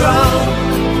strong,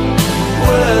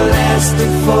 we're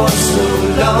lasting for so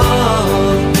long.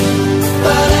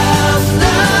 But I'm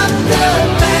not the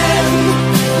man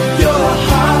your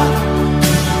heart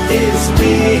is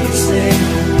missing.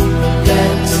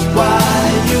 That's why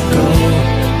you go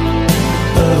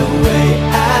away,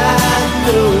 I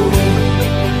know.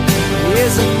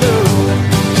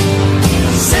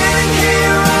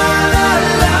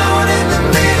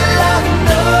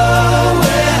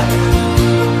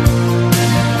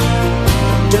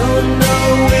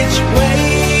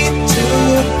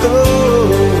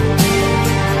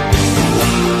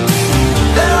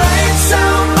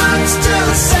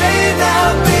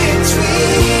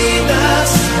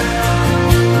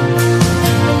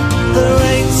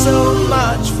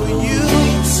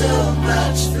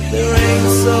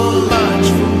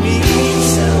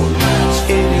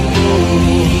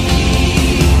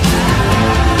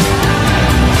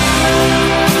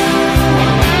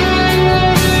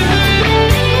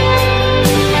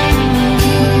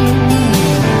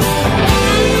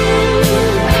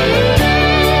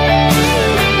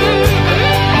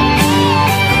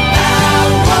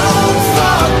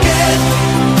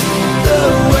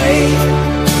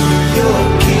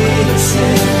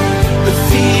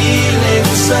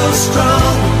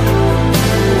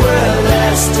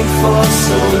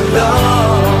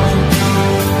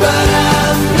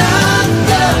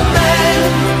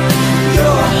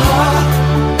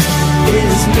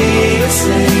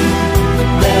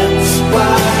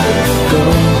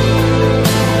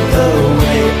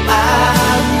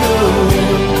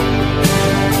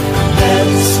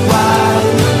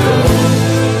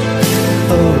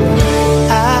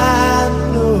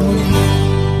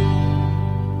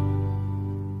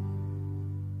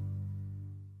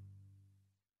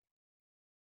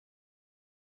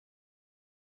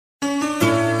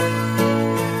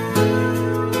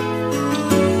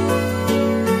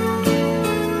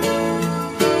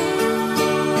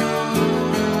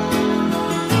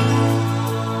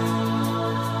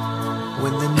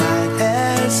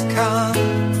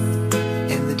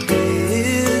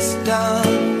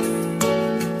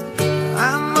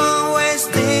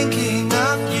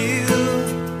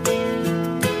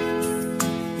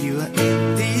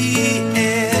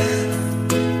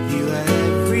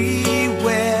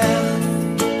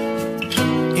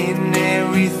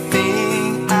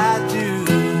 everything I do.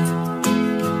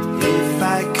 If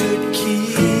I could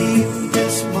keep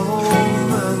this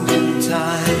moment in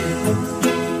time,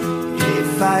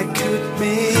 if I could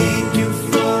make you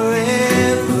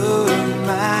forever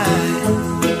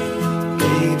mine,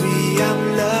 baby, I'm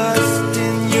lost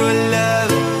in your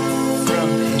love from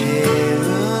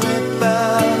heaven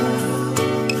above.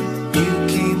 You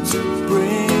came to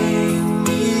bring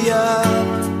me up.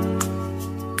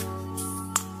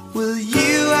 With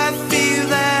you I feel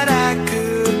that I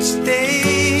could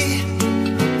stay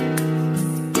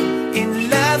in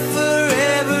love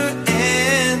forever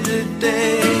and a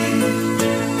day.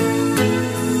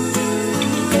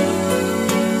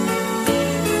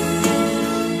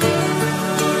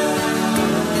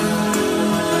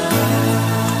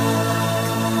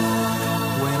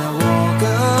 When I walk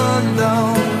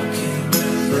alone,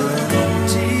 an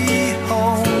empty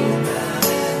home,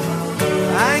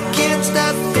 I can't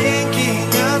stop thinking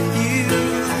of you.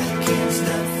 I can't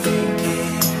stop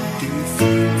thinking. Do you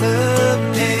feel the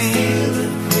pain?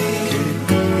 Could it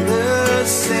be the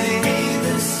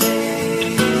same?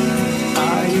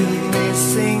 Are you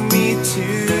missing me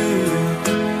too?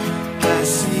 I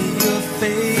see your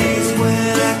face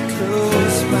when I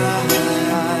close my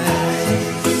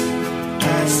eyes.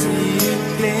 I see a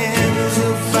glimpse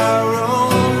of our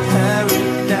own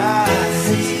paradise.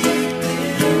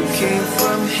 You came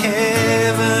from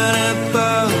heaven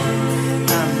above.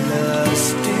 I'm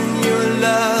lost in your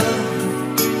love,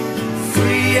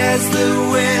 free as the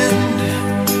wind.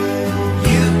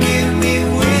 You give me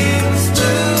wings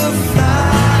to fly.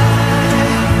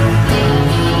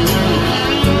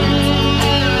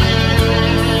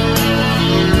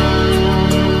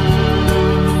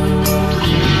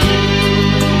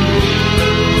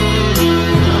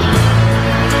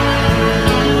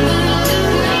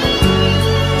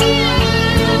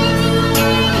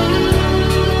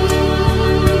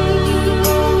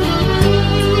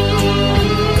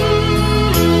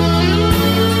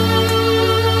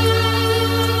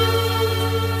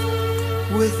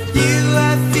 With you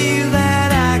I feel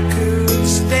that I could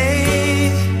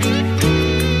stay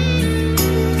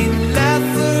in love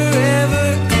forever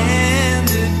and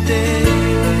a day.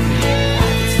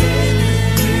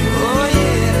 Oh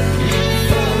yeah,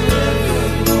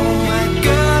 forevermore. My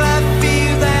girl, I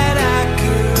feel that I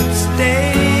could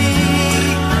stay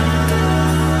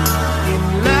in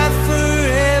love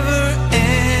forever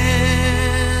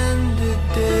and a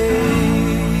day.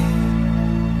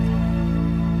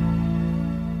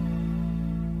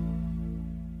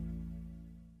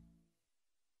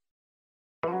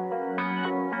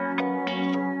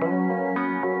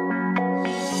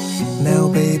 Now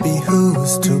baby,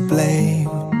 who's to blame?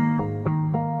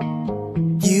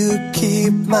 You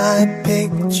keep my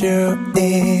picture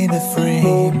in a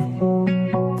frame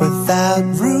without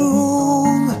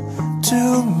room to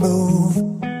move.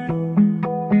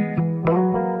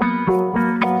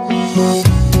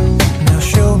 Now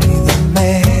show me the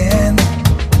man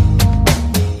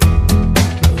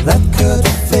that could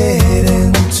fit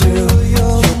into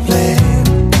your plan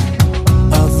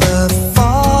of a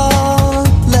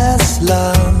faultless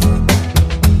love.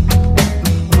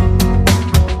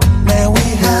 Now we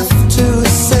have to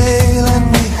sail and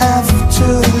we have to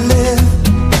live,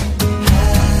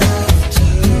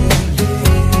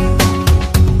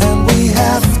 and we have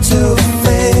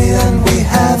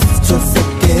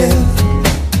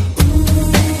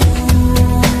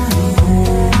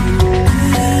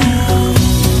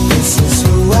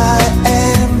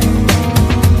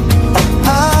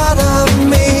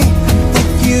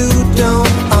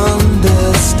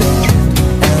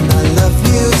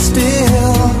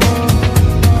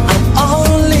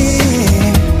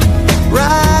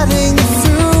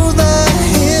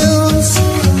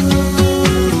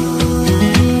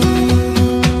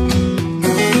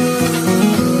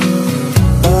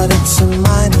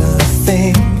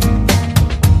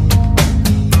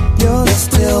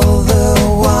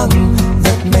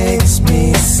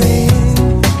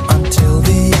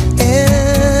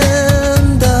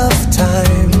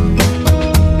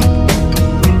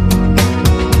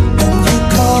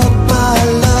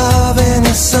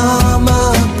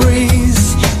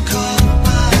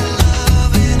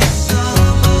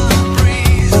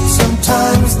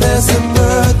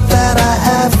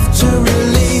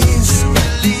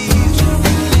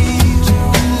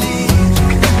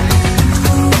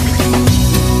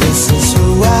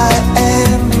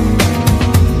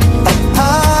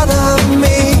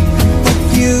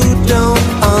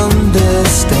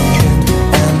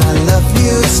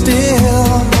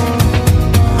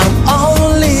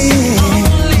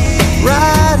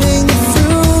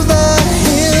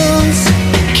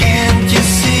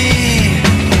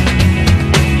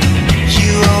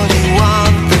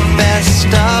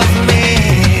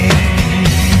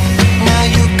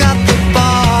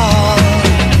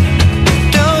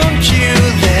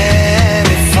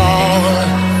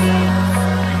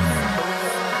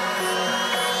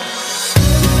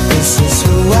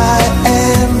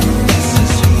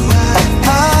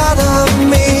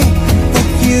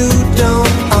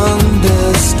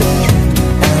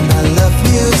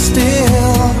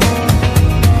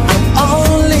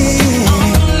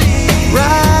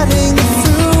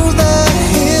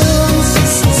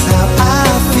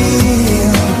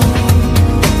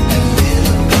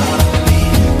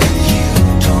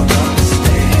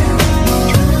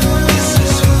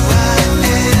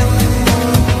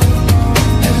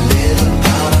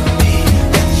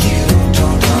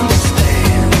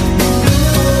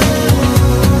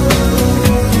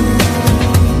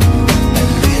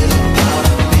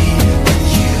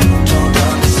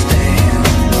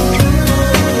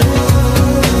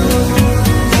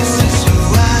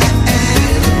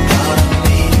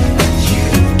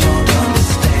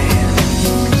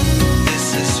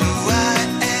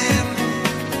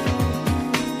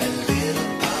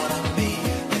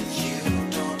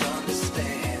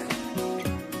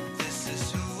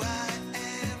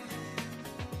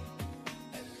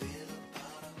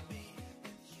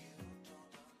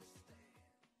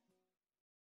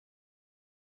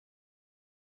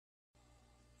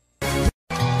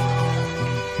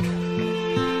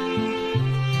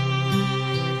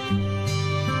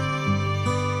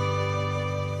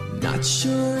Not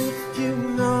sure if you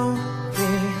know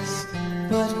this,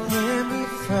 but when we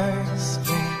first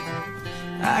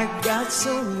met, I got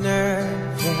so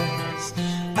nervous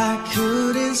I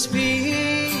couldn't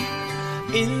speak.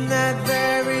 In that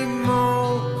very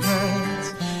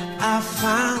moment I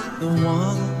found the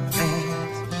one,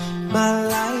 and my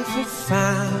life had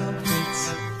found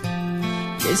its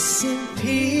missing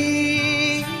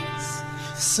piece.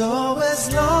 So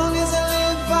as long as I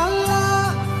live I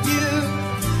love you,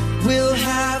 will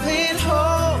have it,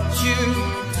 hold you.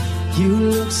 You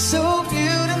look so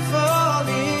beautiful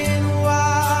in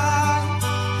white,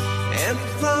 and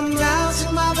from now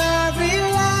to my very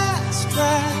last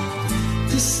breath,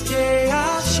 this day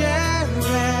I'll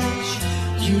cherish.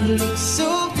 You look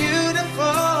so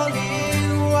beautiful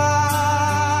in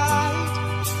white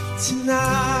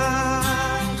tonight.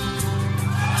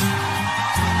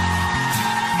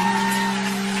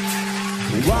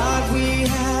 What we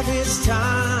have is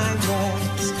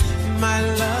timeless, my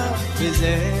love is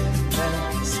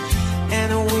endless,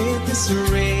 and with this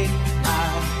ring I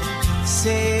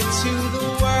say to the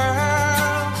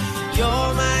world,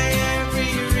 you're my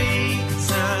every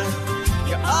reason,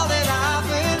 you're all that I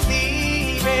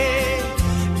believe in,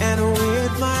 and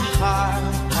with my heart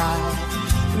I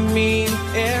mean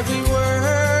every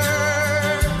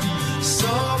word.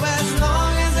 So as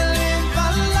long as I live I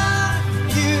love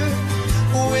you,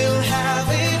 will have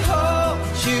it, hold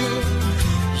you.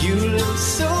 You look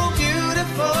so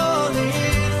beautiful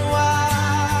in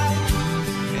white,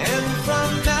 and from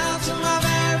now to my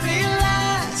very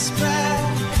last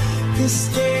breath, this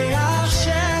day I'll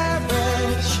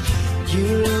cherish. You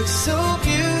look so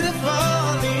beautiful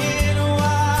in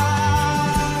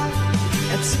white,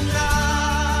 and tonight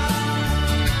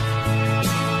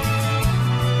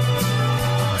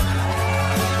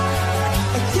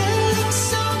you look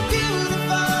so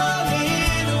beautiful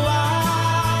in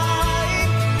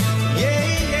white. Yeah,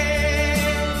 yeah.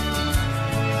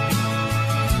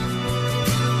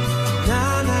 Na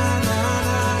na na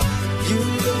na. You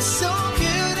look so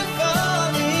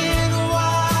beautiful in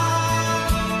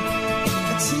white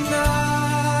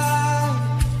tonight.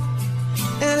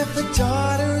 And if the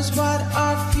daughter is what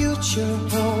our future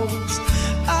holds,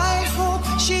 I hope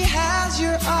she has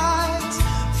your eyes,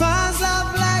 finds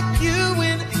love like you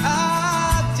and I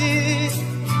did.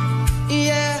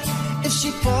 Yeah, if she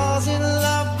falls in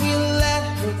love, we'll let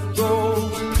her go.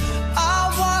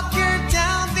 I'll walk her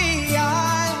down the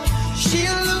aisle. She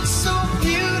looks so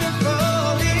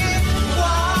beautiful in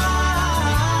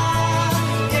white.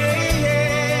 Yeah,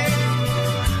 yeah.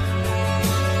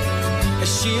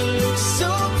 She looks so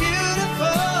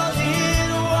beautiful in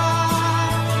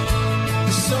white.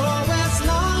 So as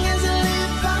long as I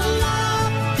live I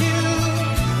love you,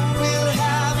 will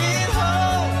have it,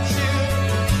 hold you.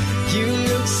 You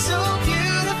look so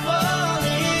beautiful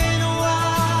in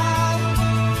white,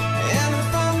 and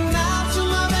from now to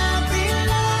my very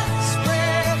last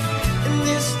breath, and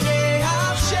this day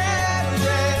I'll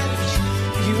cherish.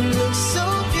 You look so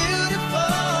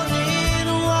beautiful in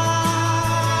white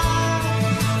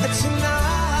tonight.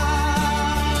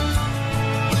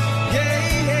 Yeah,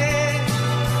 yeah.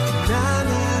 Na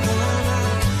na na na.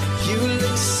 You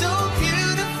look so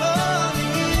beautiful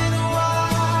in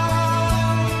white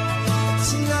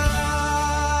tonight.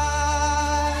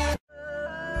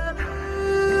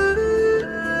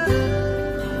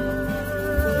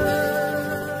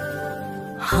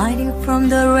 Hiding from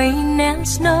the rain and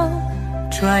snow,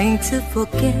 trying to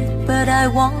forget, but I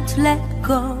won't let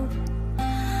go.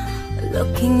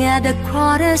 Looking at the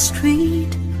crowded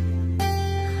street,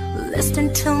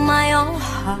 listen to my own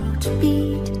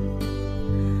heartbeat.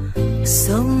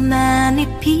 So many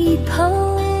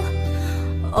people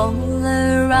all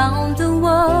around the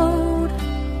world.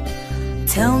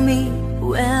 Tell me,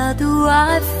 where do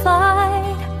I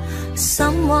find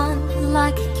someone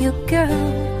like you, girl?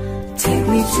 Take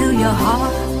me to your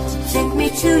heart, take me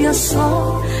to your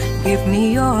soul. Give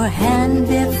me your hand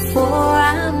before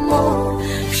I'm old.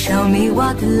 Show me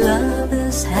what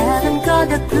lovers haven't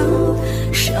got a clue.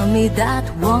 Show me that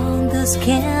wonders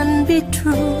can be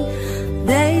true.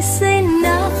 They say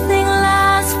nothing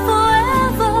lasts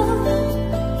forever.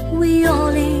 We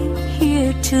only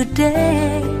here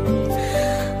today.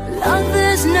 Love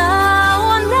is now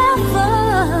or never.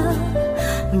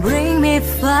 Bring me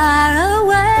far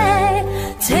away.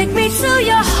 Take me to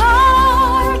your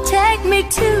heart, take me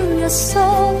to your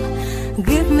soul.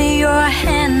 Give me your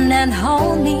hand and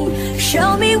hold me.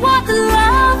 Show me what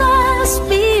lovers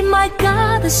be. My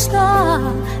God, the star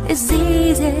is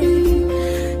easy.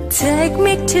 Take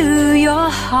me to your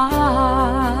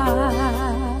heart.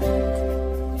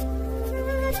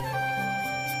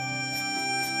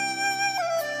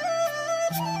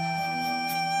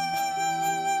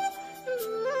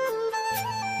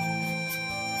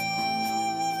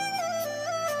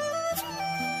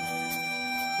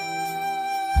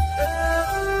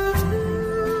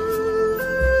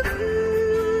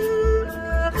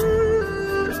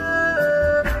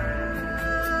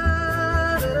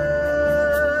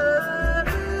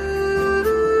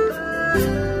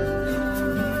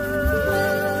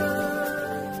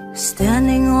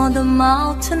 the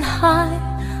mountain high,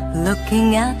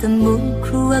 looking at the moon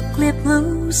through a clear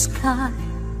blue sky.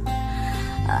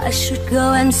 I should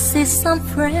go and see some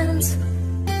friends,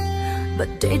 but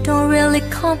they don't really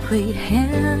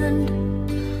comprehend.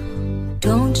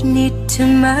 Don't need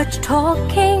too much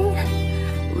talking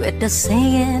without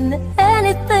saying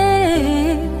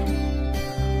anything.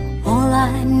 All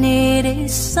I need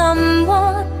is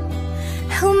someone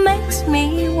who makes me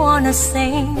wanna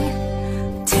sing.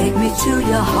 Take me to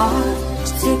your heart,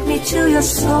 take me to your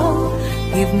soul.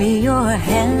 Give me your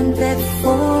hand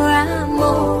before I'm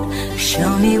old.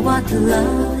 Show me what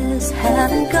love is,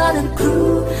 haven't got a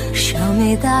clue. Show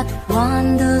me that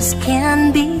wonders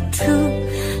can be true.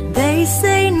 They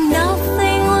say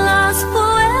nothing lasts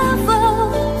forever.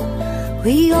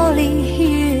 We only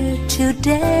here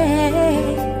today.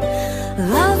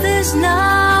 Love is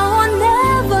now or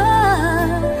never.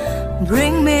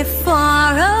 Bring me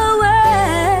far away.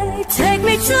 Take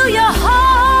me to your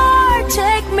heart,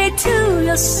 take me to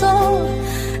your soul.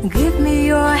 Give me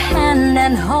your hand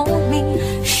and hold me.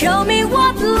 Show me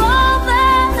what love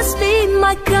is. Be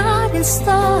my guiding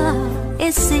star.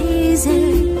 It's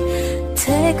easy.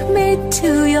 Take me to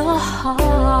your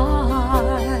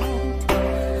heart.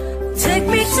 Take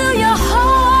me to your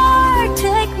heart,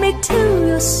 take me to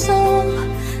your soul.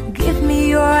 Give me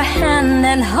your hand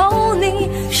and hold me.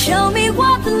 Show me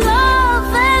what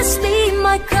love is. Be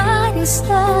my guiding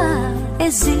star.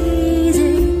 It's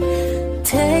easy.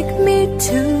 Take me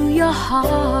to your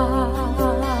heart.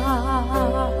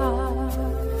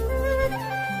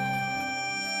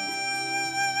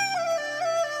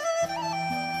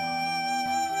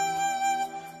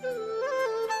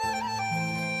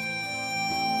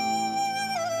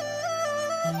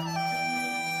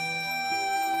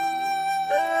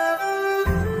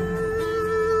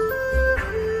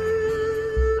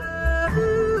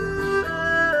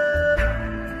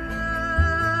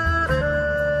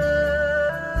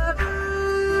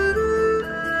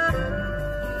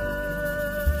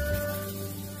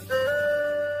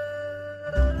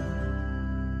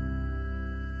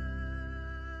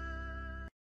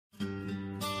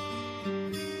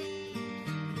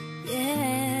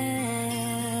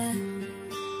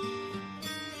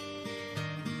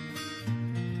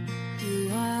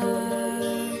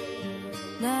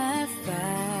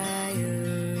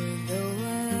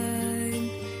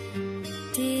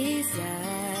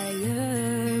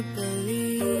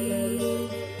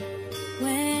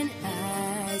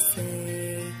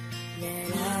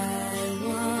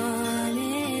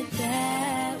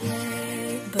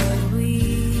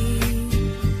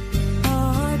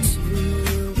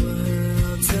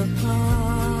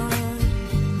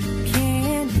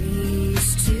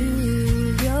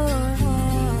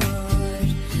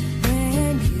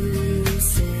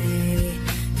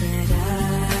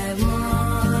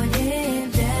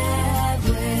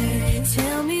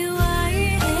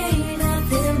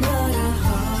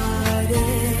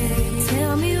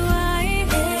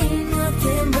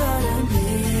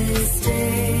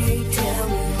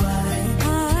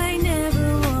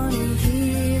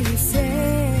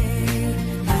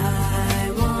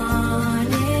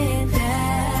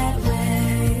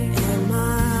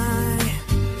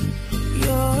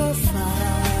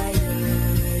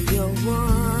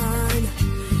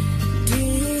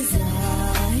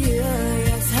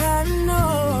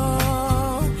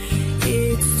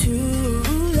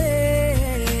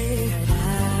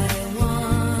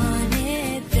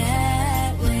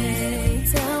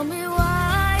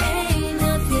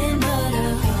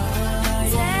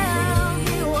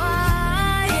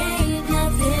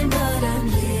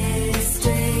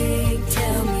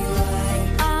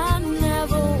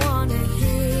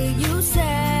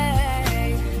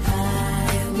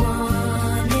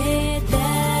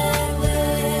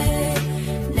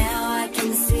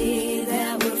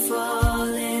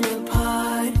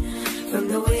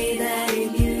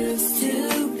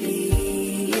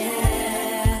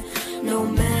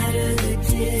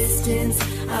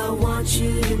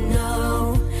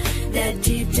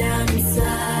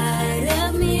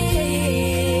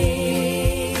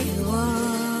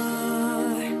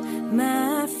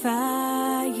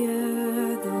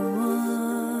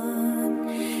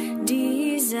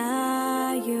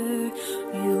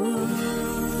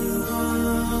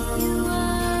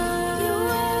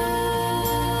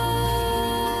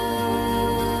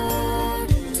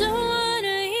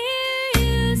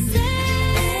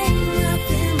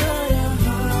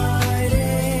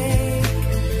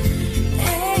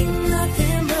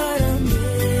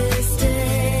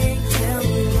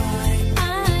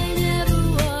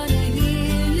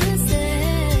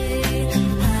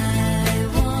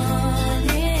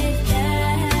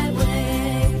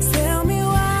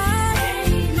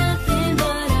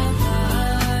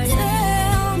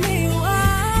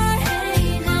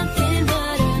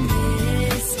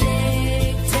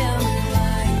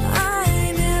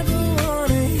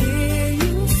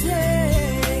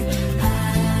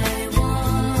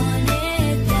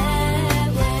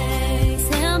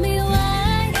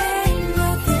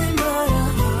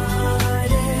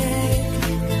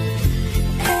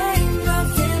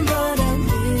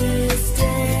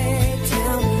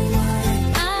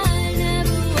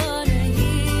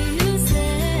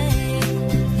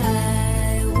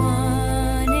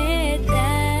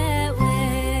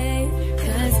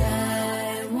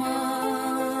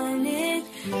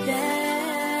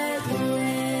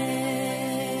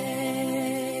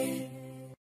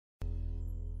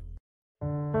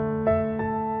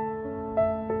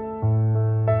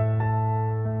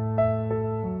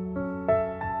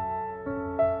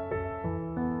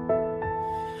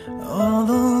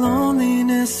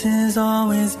 This has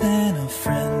always been a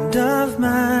friend of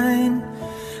mine.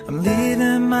 I'm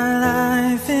leaving my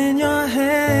life in your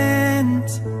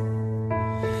hands.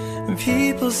 And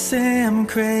people say I'm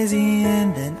crazy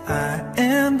and that I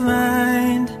am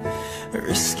blind,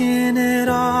 risking it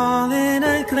all in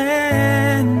a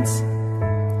glance.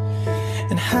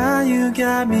 And how you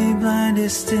got me blind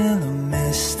is still a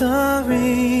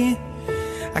mystery.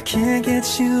 I can't get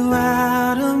you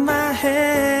out of my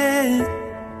head.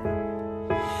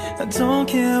 I don't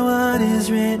care what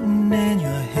is written in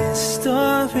your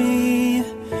history,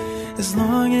 as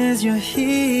long as you're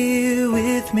here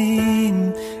with me.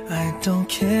 I don't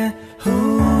care who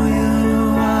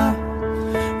you are,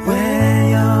 where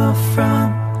you're from,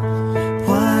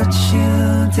 what you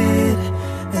did,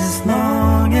 as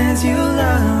long as you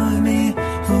love me.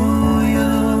 Who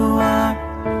you are,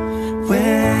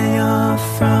 where you're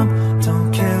from,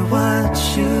 don't care what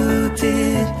you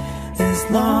did, as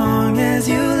long as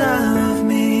you love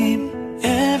me.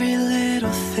 Every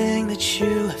little thing that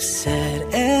you have said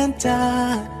and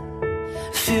done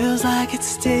feels like it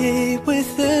stayed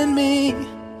within me.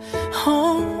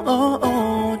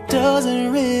 Oh,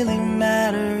 doesn't really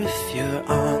matter if you're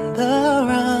on the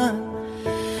run.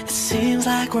 It seems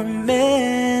like we're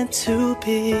meant to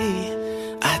be.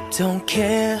 I don't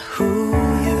care who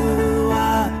you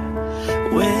are,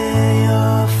 where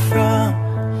you're from,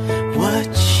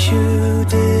 what you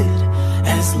did,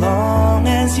 as long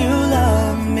as you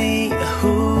love me.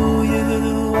 Who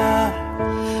you are,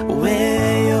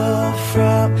 where you're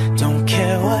from, don't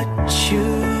care what you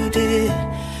did,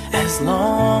 as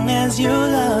long as you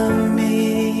love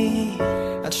me.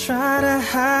 I try to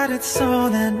hide it so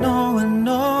that no one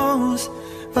knows,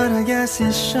 but I guess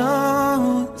it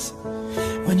shows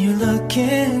when you look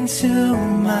into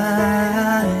my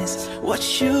eyes, what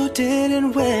you did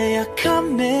and where you're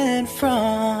coming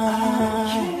from.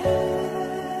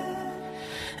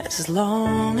 As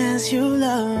long as you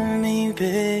love me,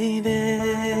 baby.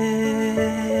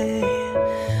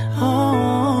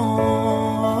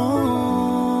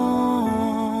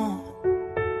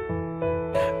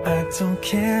 I don't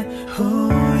care who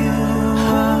you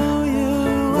are,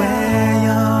 where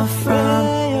you're from,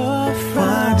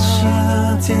 what you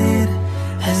did,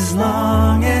 as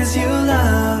long as you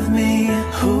love me.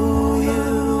 Who you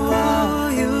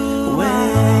are,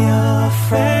 where you're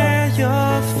from,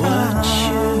 what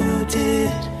you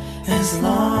did, as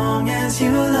long as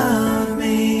you love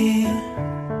me.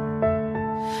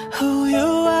 Who you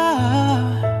are,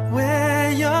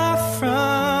 where you're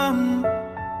from,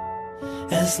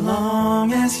 as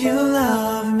long as you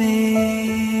love me.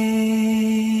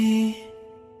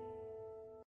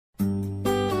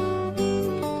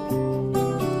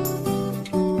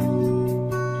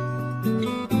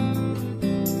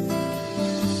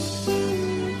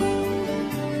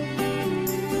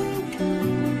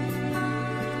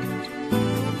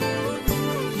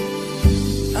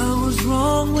 I was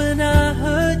wrong when I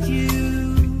hurt you.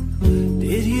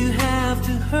 Did you have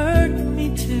to hurt me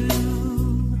too?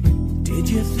 Did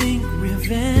you think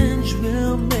revenge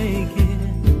will make it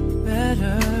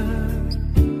better?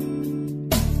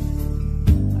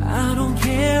 I don't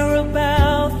care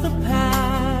about the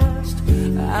past,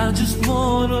 I just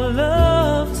want a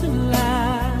love to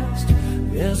last.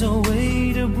 There's a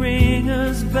way to bring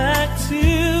us back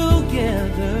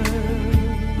together.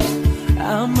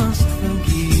 I must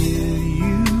forgive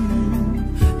you,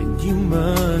 and you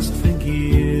must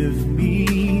forgive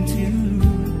me too,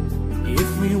 if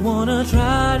we wanna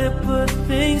try to put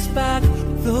things back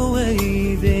the way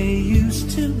they used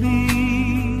to be.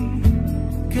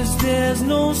 'Cause there's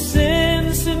no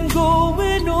sense in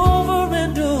going over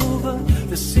and over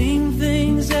the same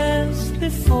things as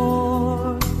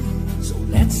before. So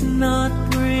let's not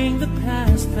bring the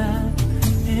past back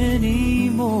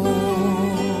anymore.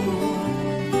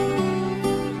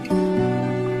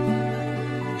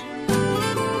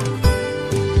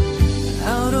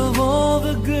 Out of all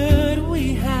the good we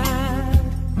had,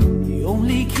 you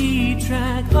only keep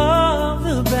track of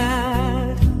the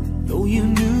bad. Though you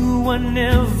knew I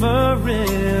never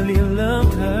really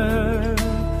loved her.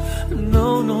 No,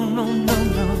 no, no, no,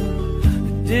 no.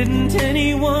 Didn't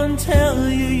anyone tell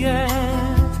you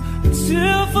yet? To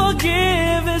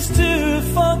forgive is to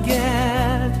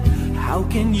forget. How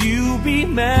can you be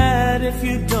mad if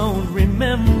you don't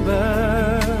remember?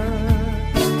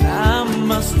 I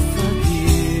must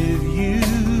forgive you,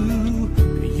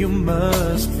 you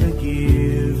must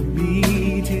forgive me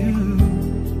too,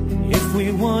 if we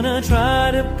wanna try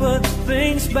to put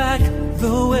things back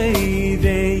the way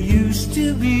they used to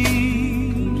be.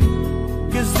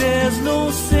 'Cause there's no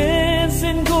sense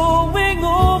in going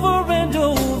over and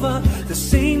over the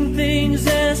same things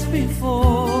as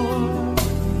before.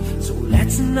 So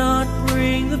let's not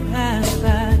bring the past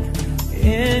back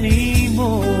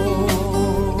anymore.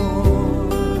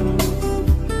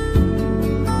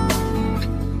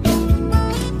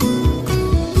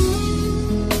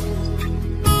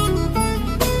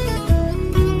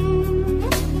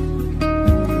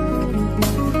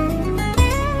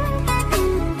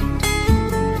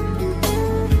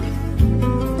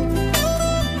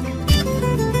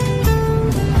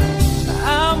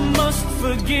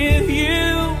 Forgive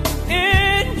you,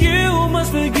 and you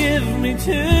must forgive me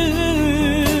too.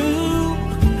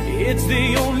 It's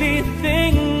the only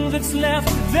thing that's left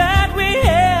that we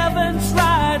haven't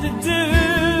tried to do.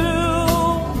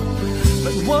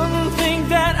 But one thing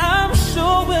that I'm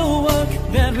sure will work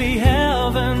that we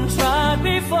haven't tried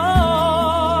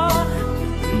before.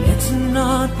 Let's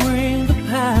not bring the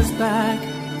past back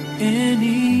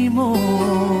anymore.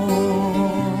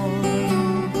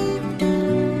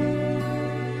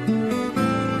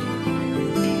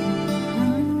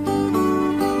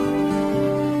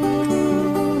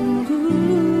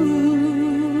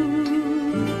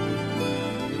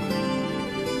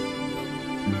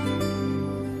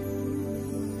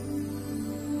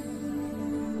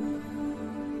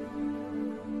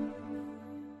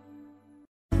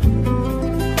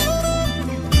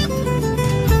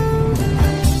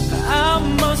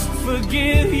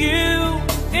 Forgive you,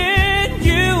 and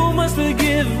you must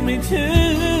forgive me too.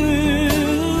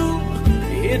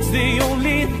 It's the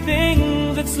only thing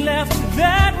that's left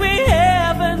that we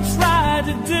haven't tried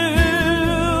to do.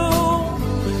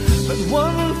 But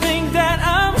one thing that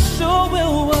I'm sure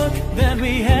will work that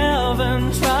we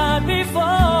haven't tried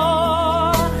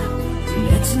before.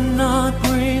 Let's not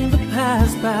bring the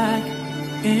past back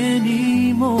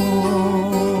anymore.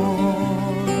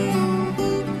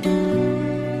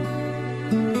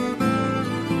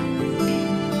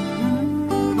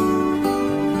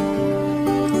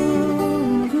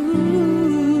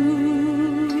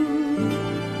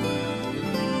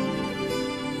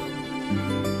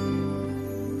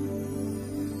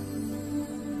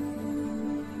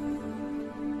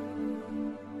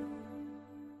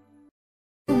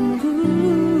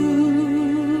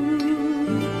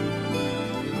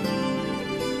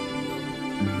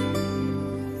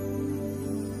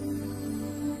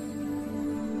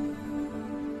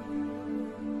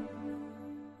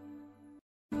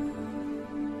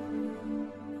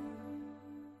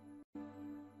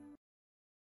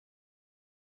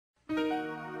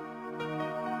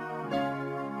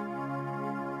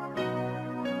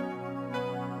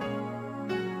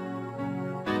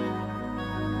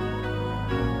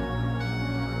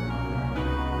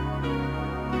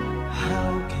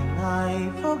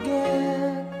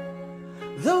 Forget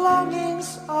the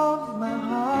longings of my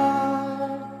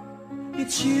heart.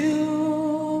 It's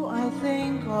you I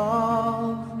think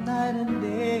of night and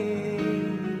day.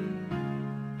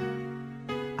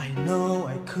 I know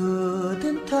I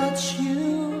couldn't touch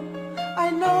you, I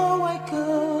know I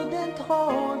couldn't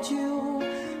hold you,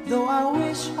 though I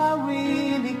wish I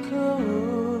really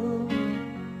could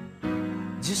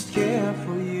just care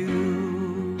for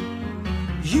you.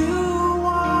 You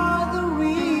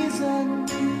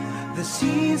the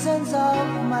seasons of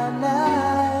my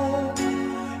life,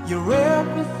 you're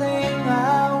everything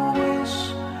I wish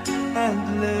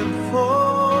and live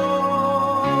for.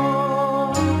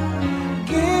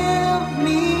 Give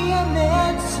me an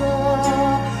answer,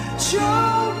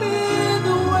 show me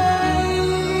the way.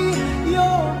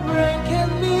 You're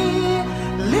breaking me,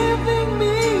 leaving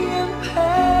me in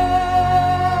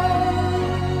pain.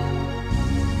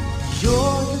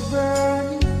 You're the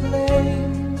burning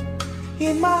flame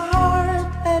in my heart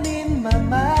and in my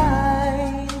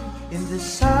mind. In the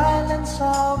silence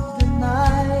of the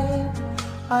night,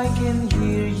 I can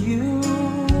hear you.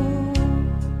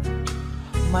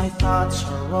 My thoughts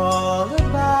are all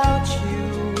about you,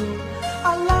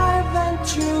 alive and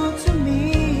true to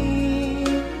me.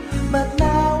 But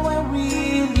now I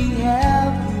really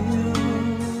have you,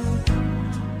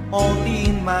 only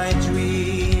in my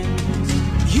dreams.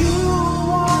 You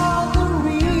are the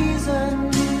reason,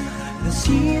 the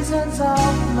seasons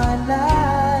of my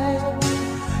life.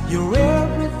 You're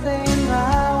everything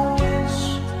I wish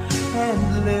and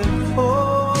live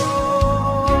for.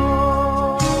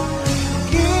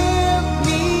 Give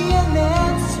me an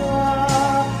answer,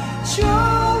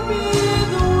 show me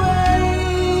the way.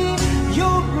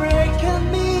 You're breaking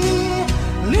me,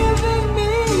 leaving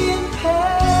me in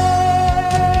pain.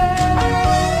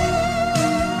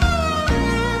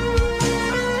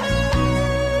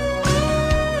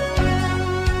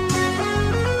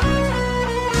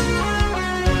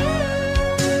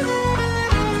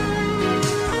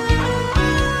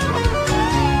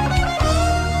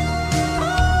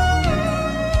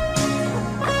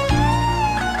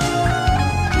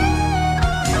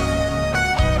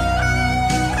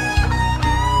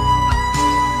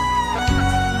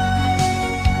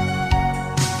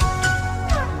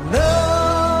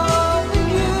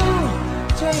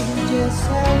 is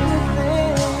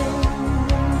everything.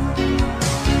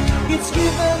 It's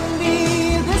given me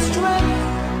the strength,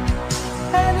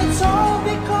 and it's all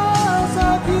because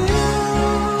of you.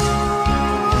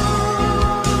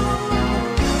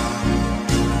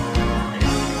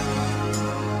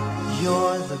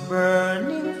 You're the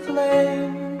burning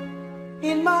flame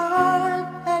in my heart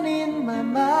and in my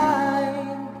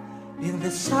mind. In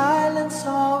the silence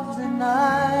of the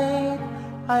night,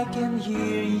 I can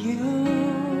hear you.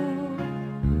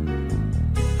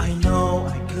 I know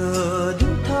I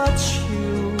couldn't touch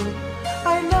you,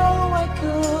 I know I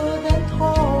couldn't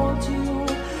hold you,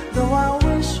 though I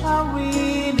wish I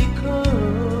really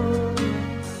could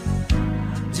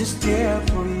just care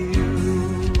for you.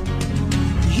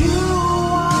 You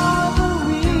are the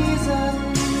reason,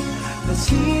 the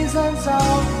seasons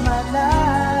of my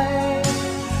life.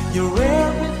 You're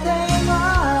everything I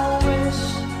wish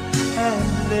and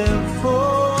live for.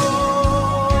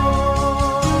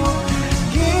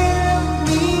 Give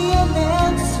me an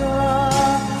answer,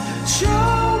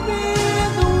 show me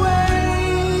the way.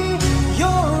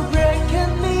 You're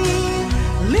breaking me,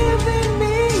 leaving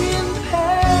me in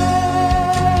pain.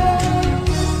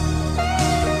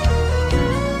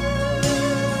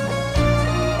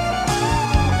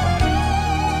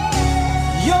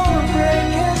 You're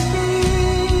breaking me,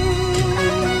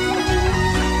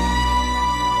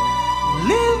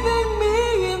 leaving me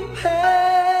in pain.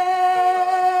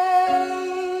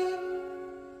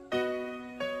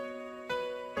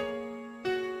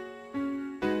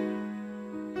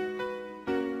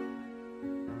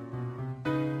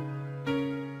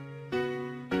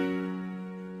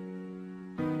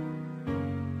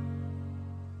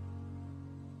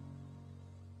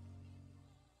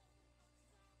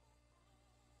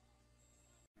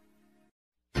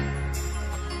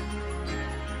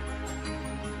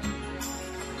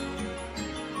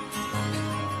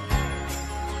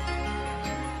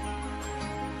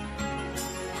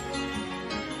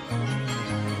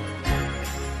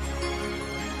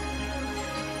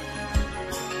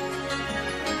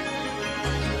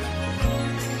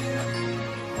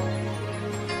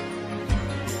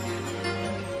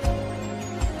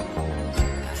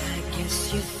 I guess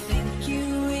you think you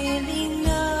really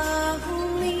know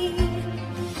me.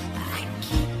 I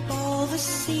keep all the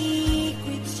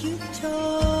secrets you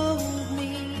told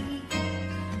me.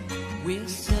 We're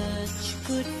such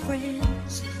good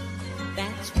friends,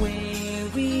 that's where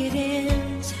it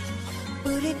ends.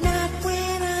 But at night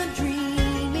when I'm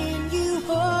dreaming, you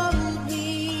hold me.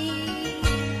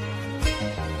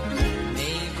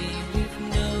 Maybe we've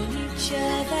known each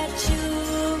other too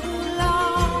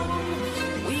long.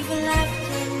 We've laughed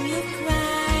and you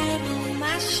cried on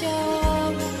my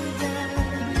shoulder.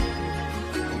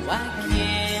 Why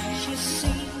can't you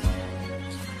see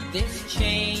this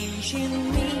change in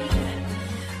me?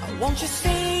 Won't you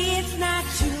say it's not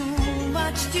too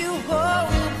much to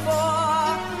hope for?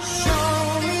 Show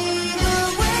me the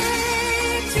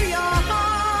way to your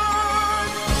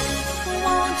heart.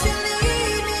 Won't you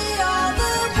lead me all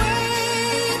the way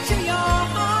to your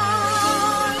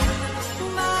heart?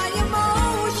 My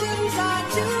emotions are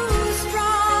too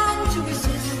strong to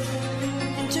resist,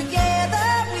 and together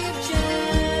we've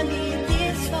journeyed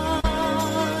this far.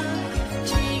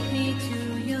 Take me to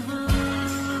your heart.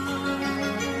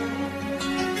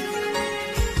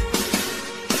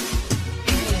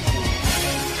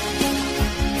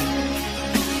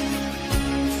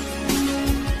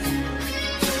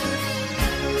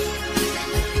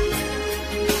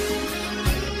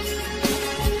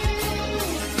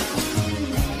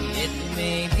 It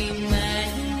may be my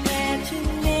imagination,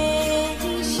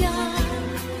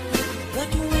 but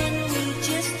when we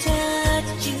just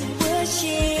touched, you were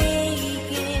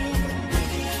shaking.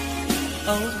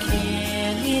 Oh,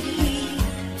 can it be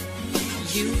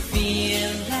you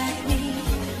feel like me?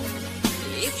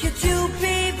 If you do,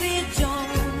 baby,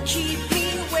 don't keep me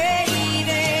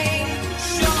waiting.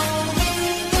 Show me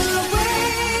the way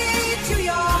to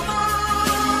your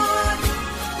heart.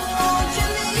 Won't you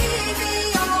lead me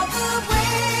all the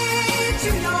way to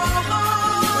your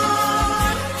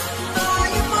heart? My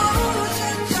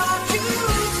emotions are too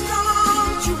strong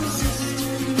to resist,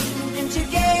 and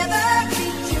together we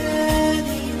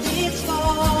journey this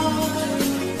far.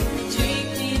 Take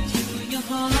me to your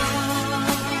heart.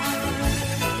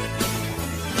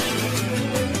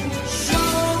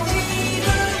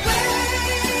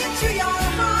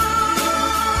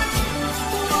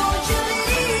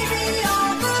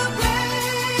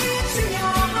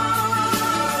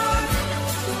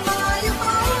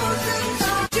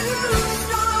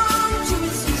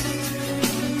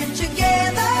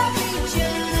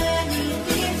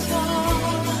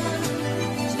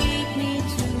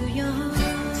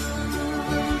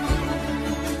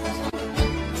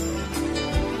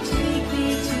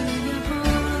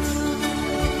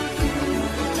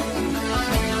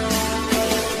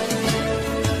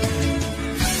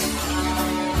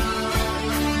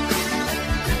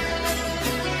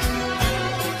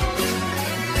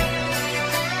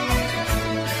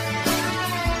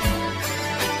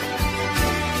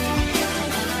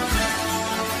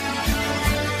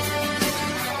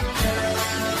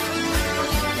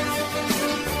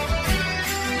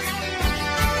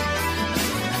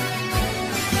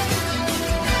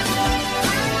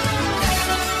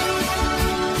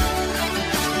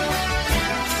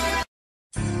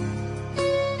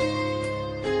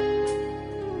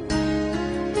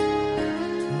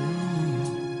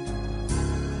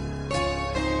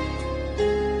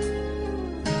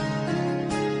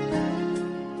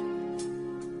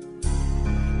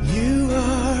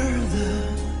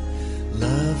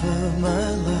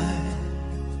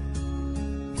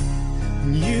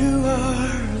 You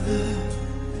are the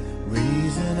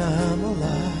reason I'm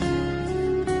alive.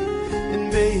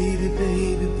 And baby,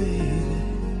 baby, baby,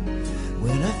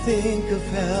 when I think of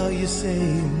how you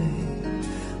saved me,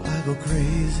 I go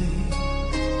crazy.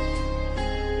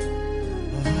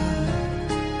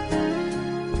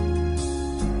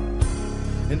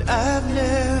 And I've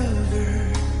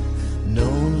never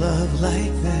known love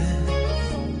like that.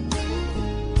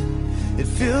 It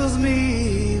fills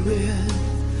me with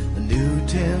a new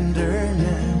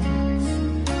tenderness.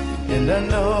 And I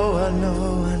know, I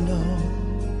know, I know,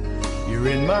 you're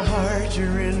in my heart,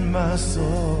 you're in my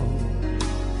soul.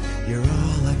 You're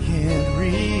all I can't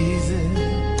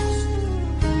resist.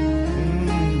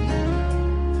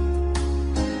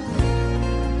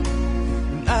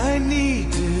 And I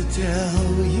need to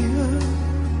tell you,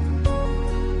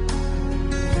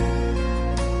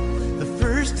 the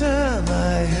first time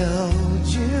I held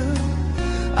you,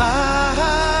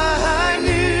 I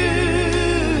knew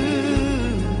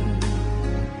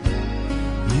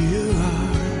you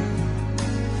are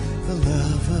the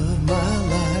love of my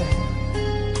life.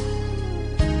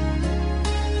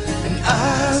 And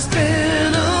I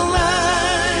spent a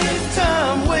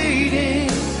lifetime waiting,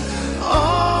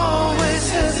 always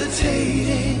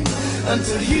hesitating,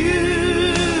 until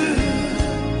you,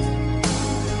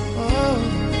 oh,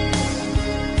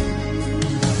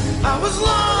 I was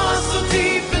lost so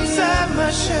deep inside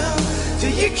my shell,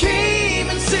 till you came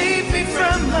and saved me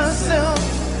from myself.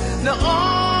 Now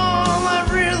all I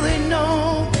really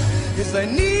know is I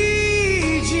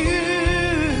need you.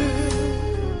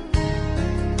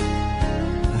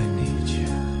 I need you.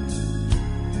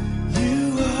 You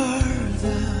are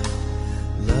the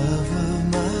love of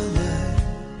my life.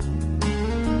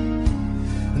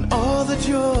 All the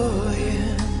joy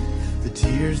and the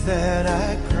tears that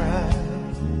I cried.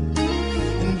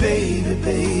 And baby,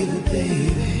 baby,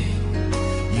 baby,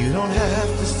 you don't have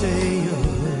to say a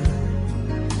word.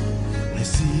 I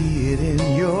see it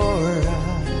in your eyes.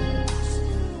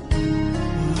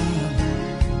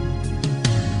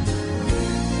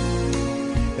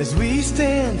 As we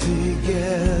stand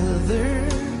together,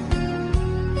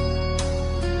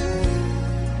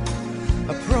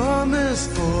 I promise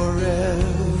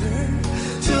forever,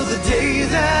 till the day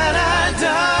that I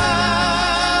die.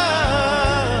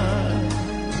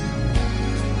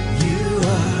 You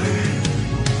are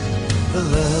the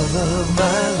love of my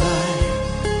life.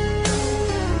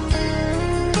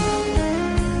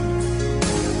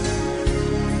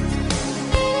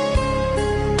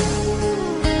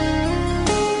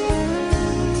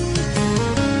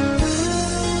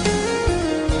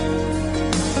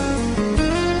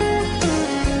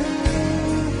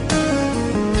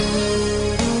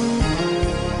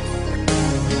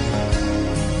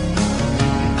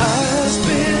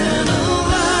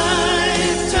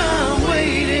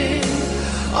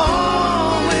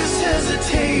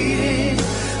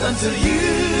 Until you,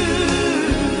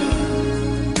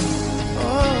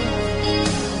 oh,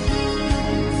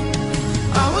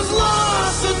 I was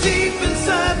lost so deep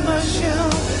inside my shell,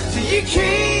 till you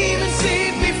came and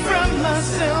saved me from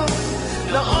myself.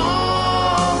 Now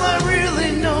all I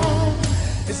really know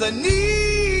is I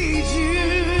need you.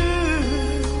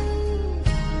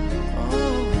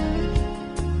 Oh,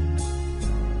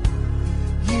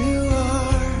 you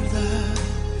are the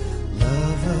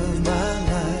love of my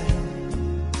life.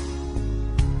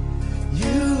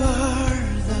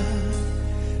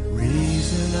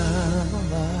 I'm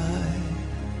alive.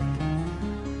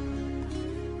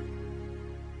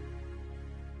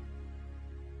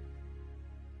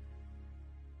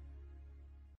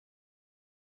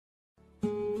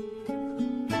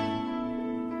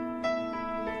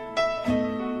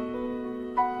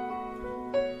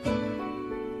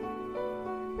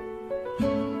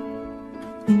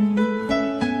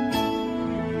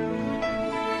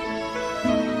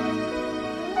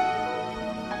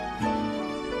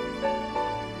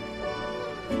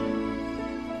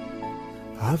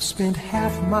 I've spent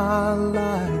half my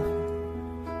life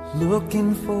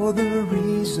looking for the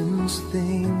reasons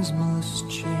things must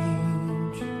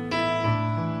change,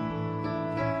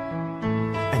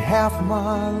 and half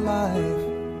my life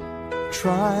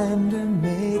trying to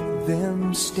make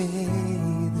them stay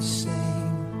the same.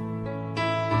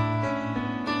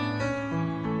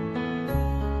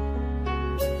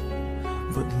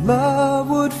 But love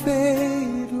would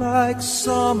fade like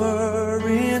summer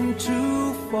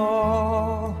into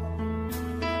fall.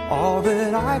 All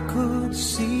that I could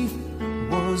see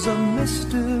was a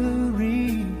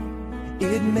mystery.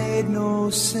 It made no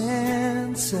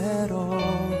sense at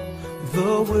all.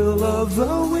 The will of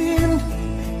the wind,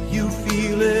 you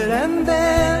feel it and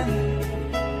then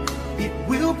it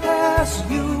will pass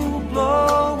you,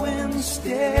 blowing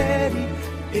steady.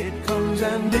 It comes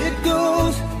and it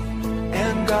goes,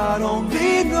 and God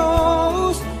only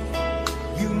knows.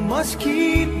 You must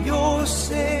keep your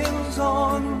sails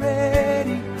on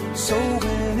ready, so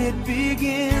when it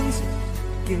begins,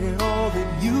 get all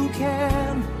that you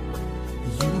can.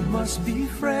 You must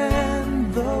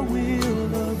befriend the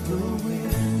will of the wind.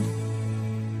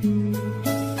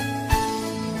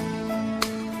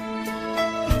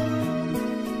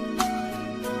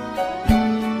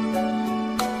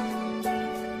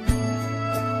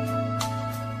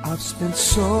 I've spent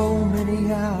so many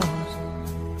hours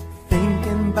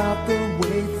thinking about the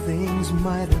way things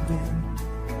might have been,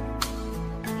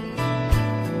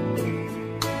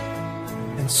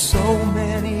 and so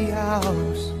many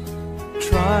hours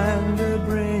trying to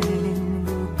bring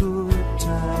the good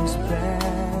times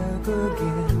back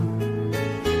again.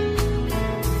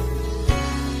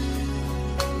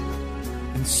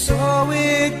 And so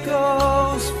it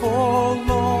goes for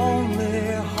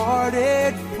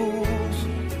lonely-hearted fools.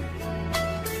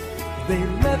 They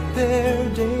let their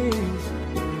days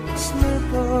slip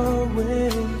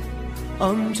away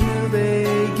until they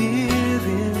give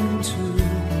in to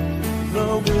the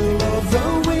will of the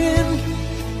wind.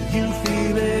 You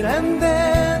feel it and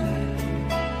then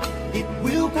it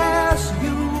will pass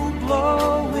you,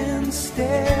 blowing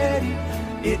steady.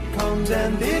 It comes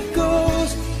and it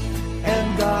goes,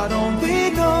 and God only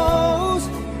knows.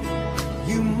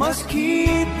 You must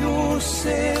keep your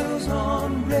sails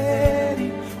on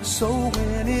ready, so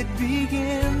when it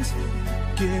begins,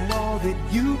 get all that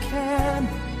you can.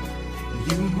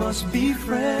 You must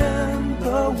befriend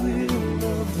the will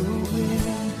of the wind.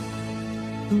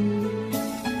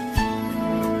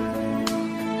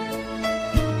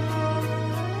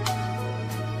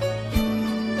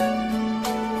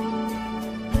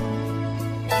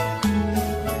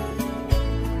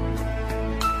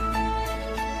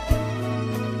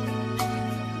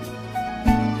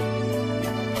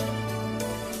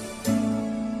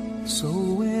 So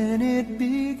when it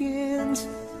begins,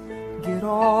 get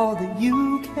all that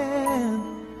you can.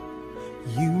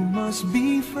 You must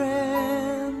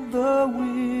befriend the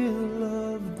will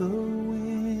of the wind.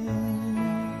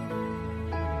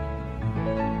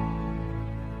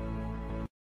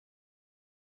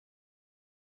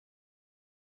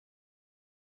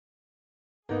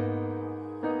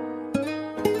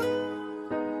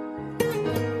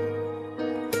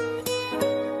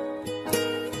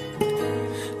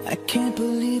 I can't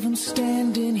believe I'm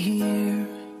standing here.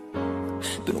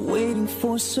 Been waiting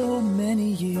for so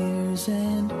many years,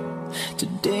 and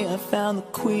today I found the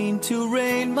queen to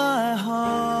reign my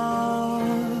heart.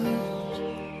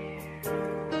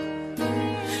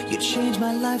 You changed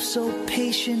my life so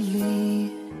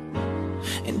patiently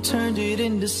and turned it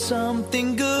into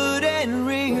something good and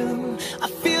real. I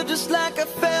feel just like I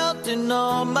felt in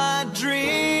all my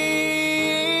dreams.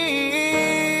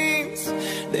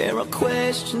 There are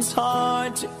questions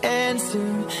hard to answer,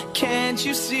 can't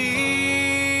you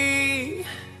see?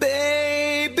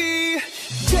 Baby,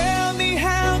 tell me,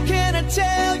 how can I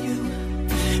tell you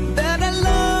that I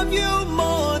love you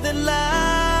more than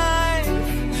life?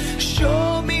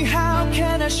 Show me, how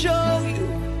can I show you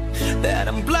that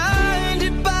I'm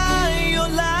blinded by your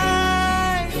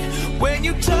light? When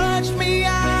you touch me,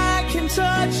 I can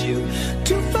touch you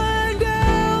to find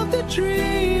out the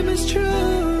dream is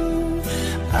true.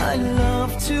 I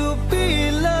love to be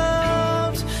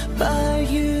loved by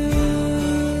you.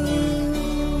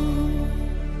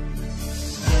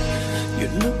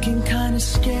 You're looking kinda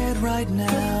scared right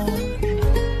now.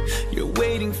 You're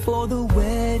waiting for the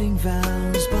wedding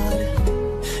vows, but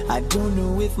I don't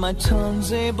know if my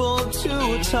tongue's able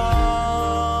to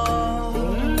talk.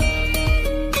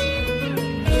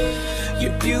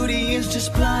 Your beauty is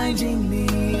just blinding me,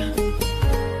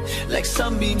 like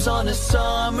sunbeams on a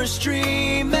summer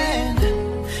stream, and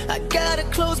I gotta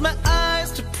close my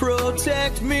eyes to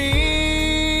protect me.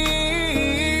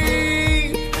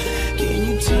 Can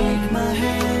you take my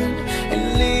hand and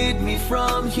lead me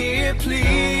from here, please?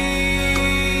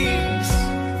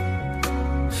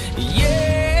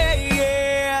 Yeah,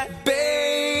 yeah,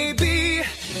 baby,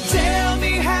 tell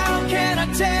me, how can I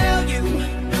tell you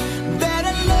that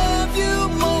I love you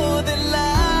more than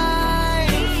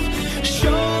life?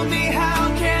 Show me, how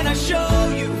can I show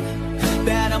you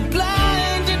that I'm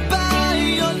blinded by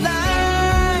your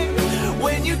light?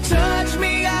 When you touch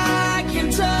me, I can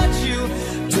touch you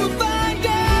to find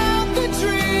out the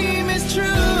dream is true.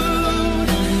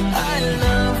 I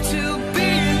love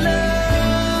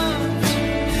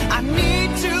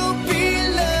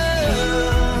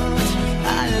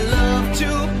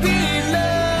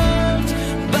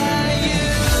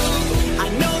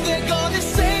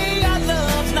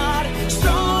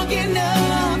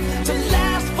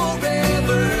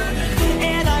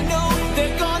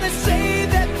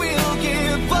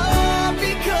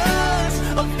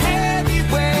of heavy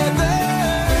weather.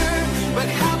 But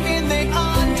how can they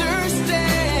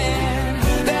understand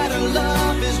that our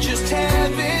love is just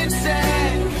heaven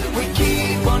sent? We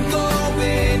keep on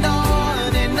going on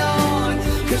and on,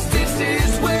 'cause this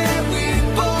is where we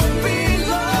both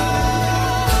belong.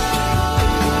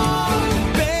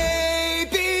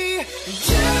 Baby,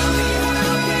 tell me,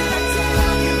 how can I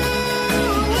tell you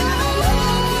I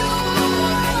love you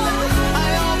more? I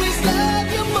always love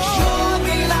you more. Show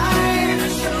me life,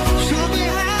 show me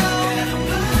how.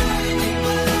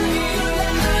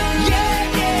 Yeah,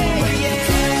 yeah, yeah.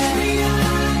 Touch me, I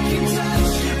can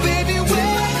touch you. Baby,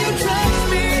 when you touch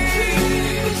me,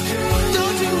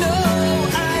 don't you know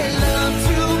I love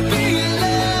to be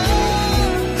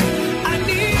loved? I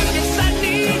need, yes, I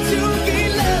need to be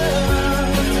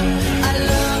loved. I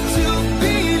love to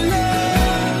be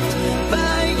loved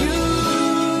by you.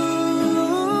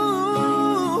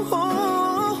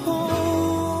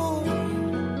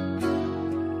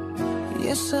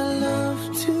 Yes, I love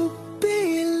to be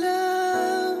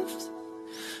loved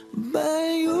by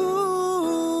you.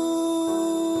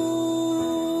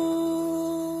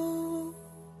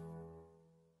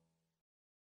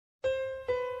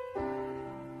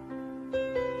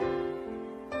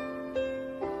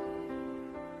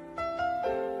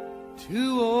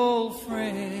 Two old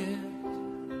friends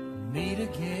meet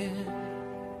again,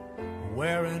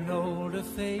 wearing older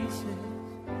faces,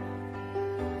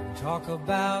 talk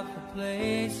about the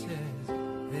places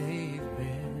they've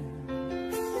been.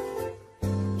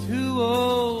 Two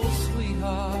old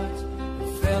sweethearts who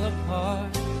fell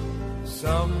apart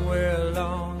somewhere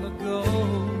long ago.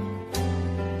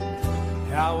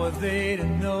 How were they to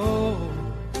know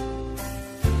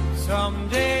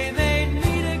someday they'd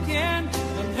meet again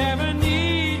and have a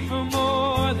need for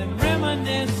more than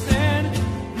reminiscing?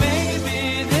 Maybe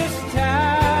this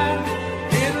time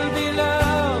it'll be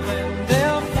love and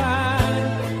they'll find.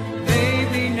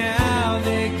 Maybe now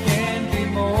they can be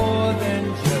more than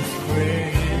just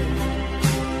friends.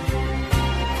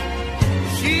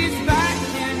 She's back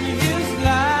in his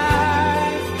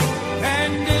life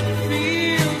and it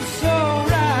feels so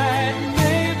right.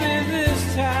 Maybe this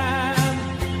time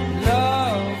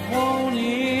love won't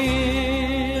end.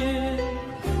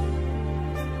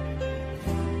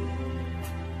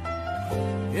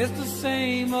 It's the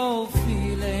same old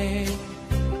feeling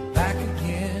back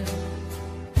again.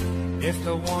 It's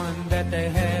the one that they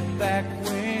had back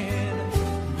when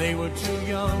they were too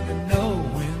young to know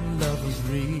when love was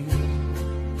real.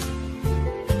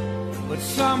 But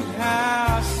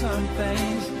somehow some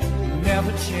things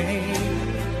never change,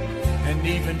 and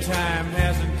even time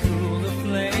hasn't cooled the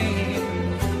flame.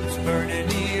 It's burning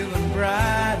even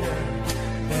brighter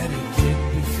than it did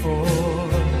before.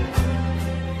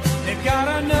 They've got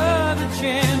another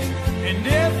chance, and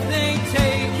if they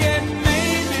take it,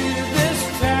 maybe this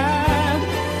time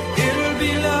it'll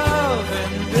be love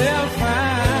and they'll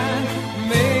find.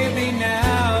 Maybe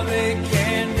now they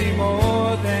can be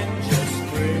more than just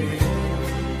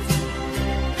friends.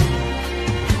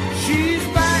 She's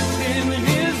back in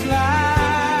his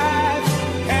life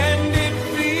and it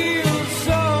feels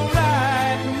so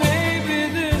right. Maybe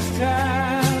this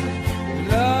time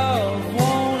love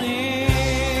won't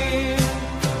end.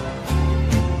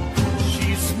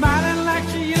 She's smiling like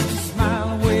she used to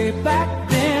smile way back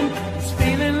then. She's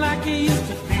feeling like he used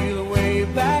to feel way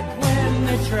back when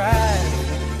they tried.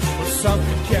 But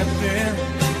something kept them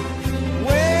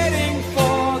waiting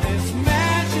for this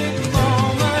magic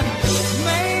moment.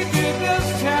 Maybe this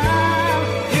time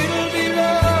it'll be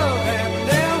love and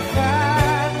they'll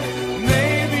find.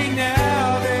 Maybe now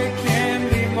they can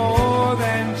be more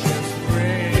than just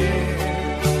friends.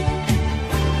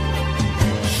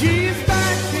 She's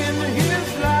back in his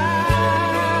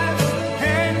life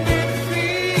and it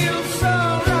feels so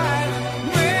right.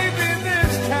 Maybe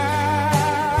this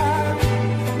time,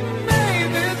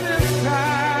 maybe this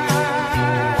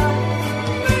time,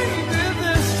 maybe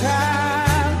this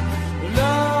time,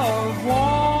 love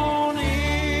won't end.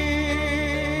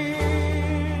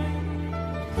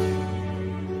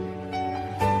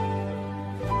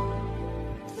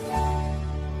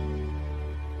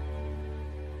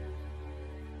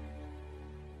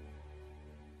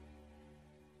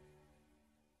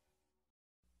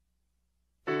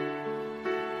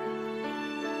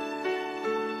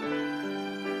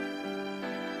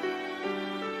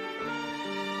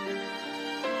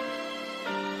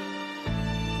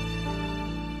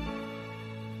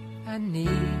 I need,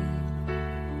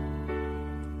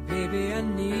 baby, I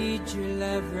need your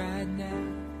love right now.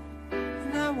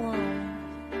 And I want,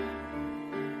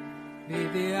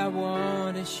 baby, I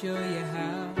want to show you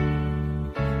how.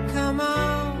 Come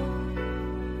on,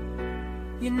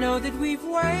 You know that we've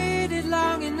waited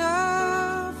long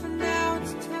enough, and now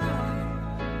it's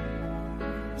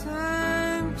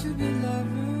time to be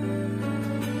lovers.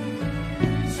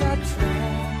 I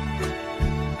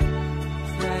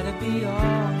try to be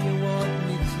all you want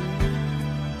me to,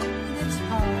 and it's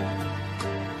hard,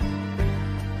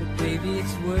 but baby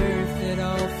it's worth it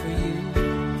all for you.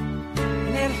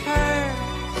 And it hurts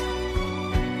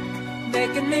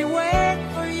making me wait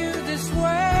for you this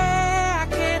way. I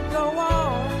can't go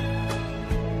on,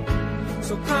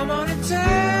 so come on and take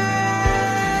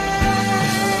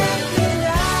me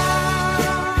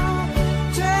down,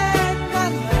 take my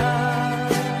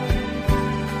love,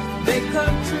 make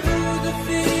come true the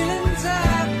feelings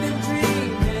I've been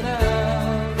dreaming of.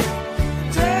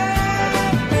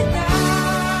 Take me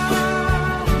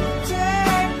down,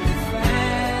 take me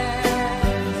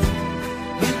fast.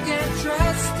 You can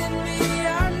trust in me,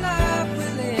 our love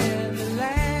will ever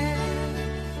last.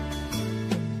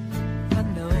 I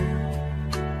know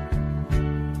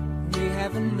we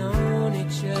haven't known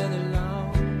each other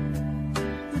long,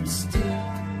 but still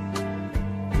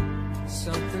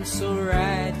something so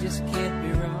right just can't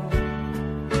be wrong.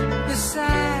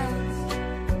 Besides,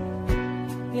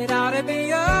 it ought to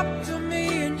be up to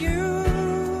me and you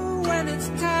when it's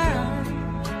time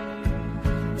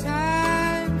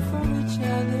for each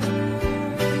other.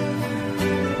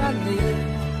 I live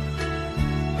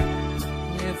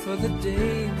for the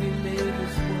day we made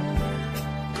as one.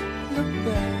 Look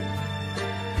back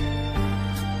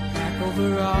over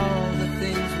all the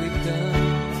things we've done.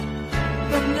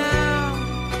 But now,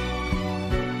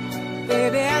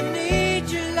 baby, I need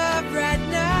your love right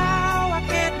now. I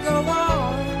can't go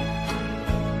on,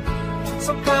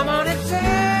 so come on and take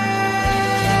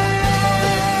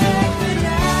me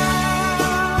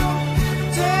down,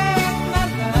 take my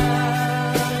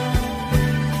love,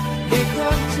 make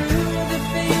come true the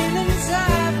feelings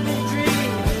I've been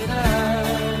dreaming of.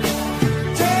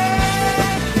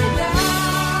 Take me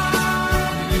down,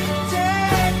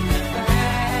 take me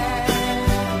fast.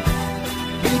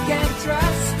 You can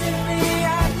trust in me,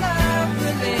 our love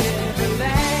will never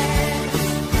last.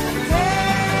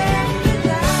 Take me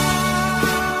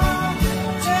down,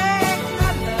 take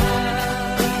my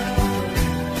love,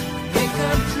 make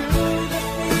come true the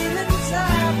feelings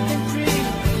I've been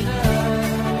dreaming of.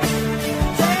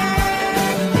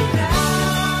 Take me down,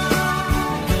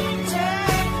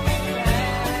 take me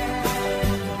fast.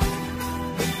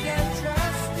 You can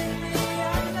trust in me,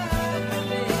 our love will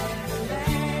never last.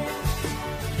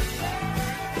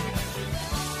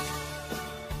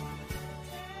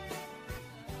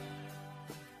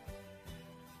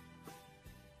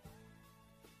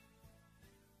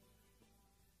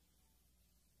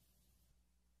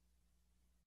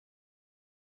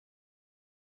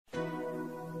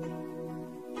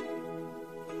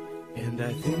 And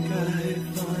I think I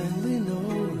finally know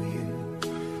you.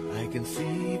 I can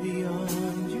see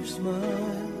beyond your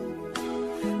smile.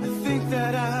 I think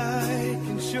that I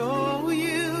can show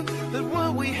you that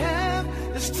what we have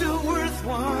is still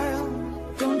worthwhile.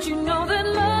 Don't you know that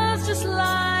love's just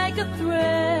like a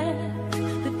thread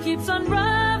that keeps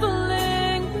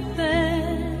unraveling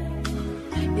within?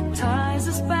 It ties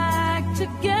us back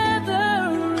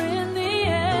together in the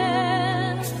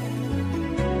end.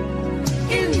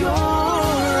 In your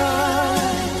eyes,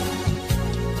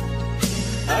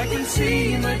 I can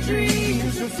see my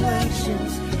dreams'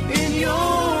 reflections. In your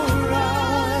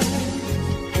eyes,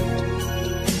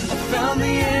 I found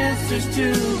the answers to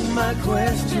my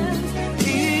questions.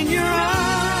 In your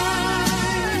eyes,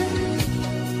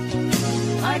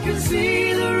 I can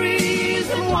see the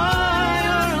reason why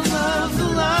our love's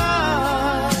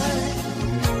alive.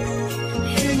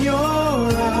 In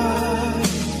your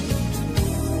eyes,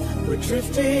 we're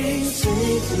drifting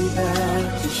safely back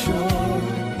to shore.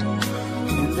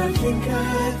 And I think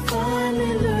I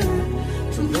finally learned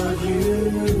to love you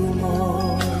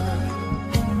more.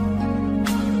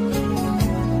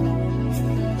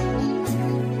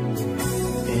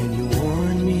 And you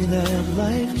warned me that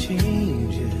life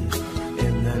changes,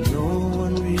 and that no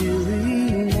one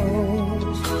really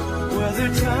knows whether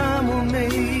time will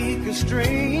make us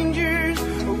strangers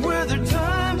or whether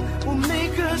time will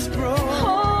make us grow.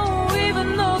 Oh, even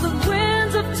though the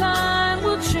winds of time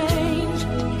will change,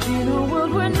 in a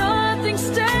world where nothing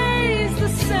stays the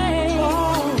same.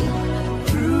 Oh,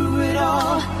 through it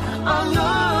all, our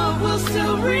love will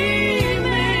still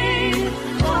remain.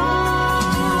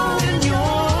 Oh, in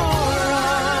your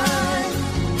eyes,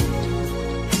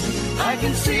 I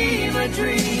can see my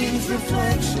dreams'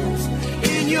 reflections.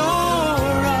 In your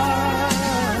eyes,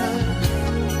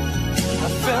 I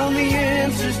found the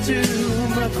answers to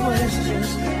my questions.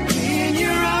 In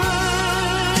your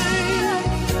eyes,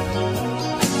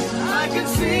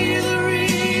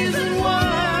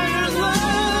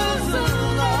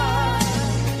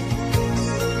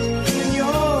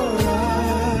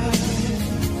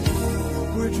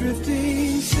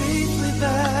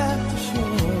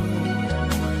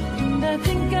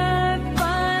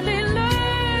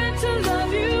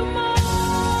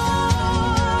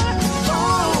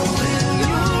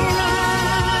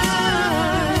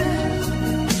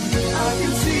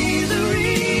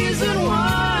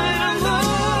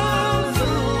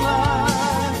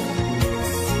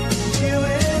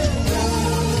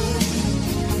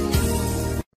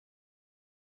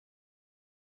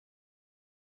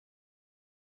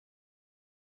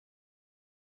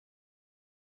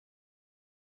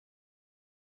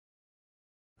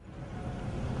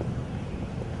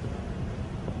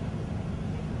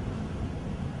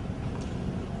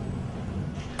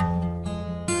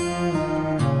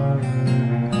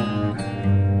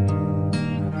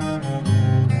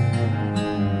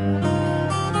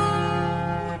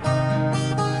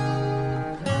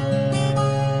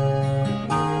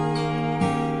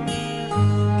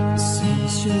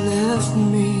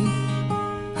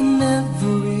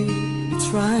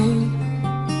 trying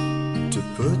to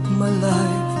put my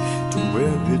life to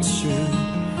where it should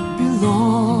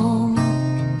belong.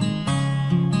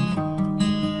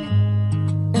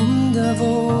 And I've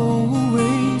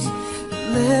always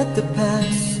let the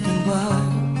past go by,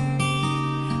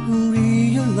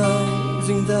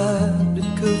 realizing that it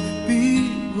could be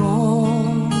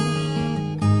wrong.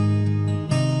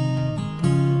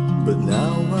 But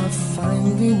now I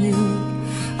finally knew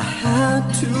I had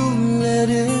to let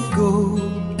it go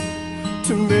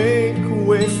to make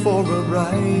way for a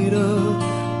brighter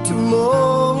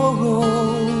tomorrow.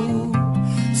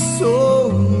 So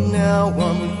now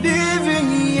I'm leaving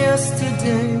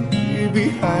yesterday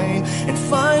behind, and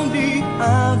finally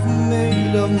I've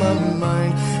made up my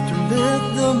mind to let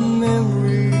the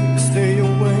memories stay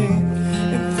away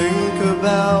and think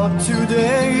about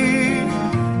today.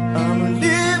 I'm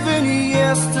leaving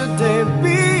yesterday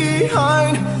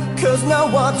behind, 'cause now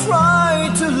I try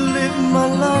to live my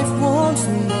life once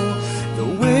more the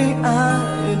way I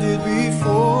did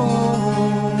before.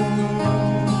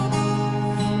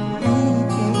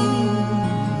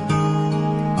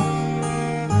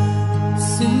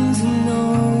 Since I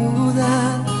know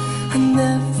that I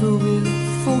never will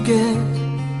forget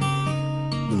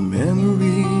the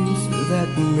memories that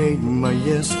made my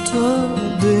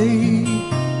yesterday,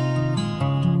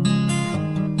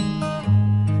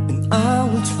 I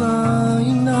will try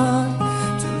not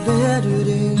to let it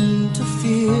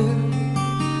interfere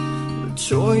the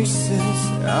choices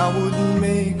I would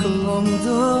make along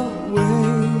the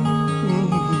way.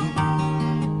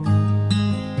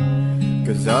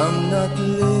 'Cause I'm not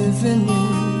living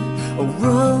in a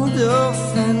world of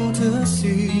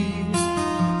fantasies.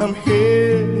 I'm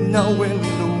here now in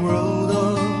the world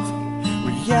of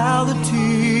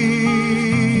reality.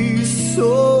 So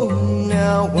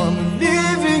now I'm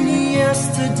living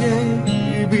yesterday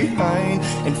behind,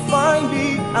 and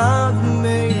finally I've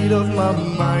made up my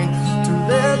mind to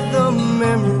let the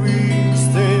memories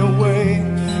stay away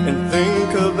and think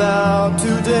about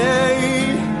today.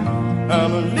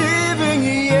 I'm leaving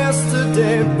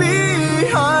yesterday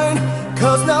behind,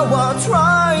 'cause now I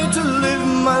try to live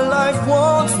my life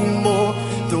once more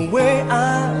the way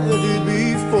I did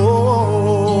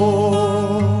before.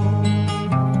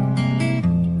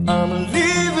 I'm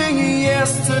leaving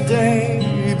yesterday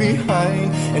behind,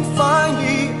 and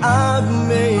finally I've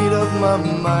made up my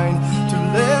mind to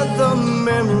let the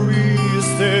memories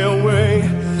stay away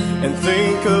and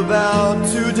think about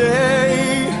today.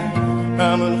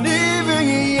 I'm leaving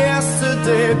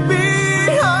yesterday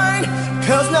behind,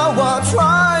 'cause now I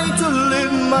try to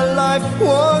live my life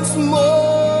once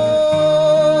more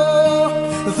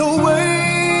the way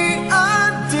I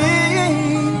did.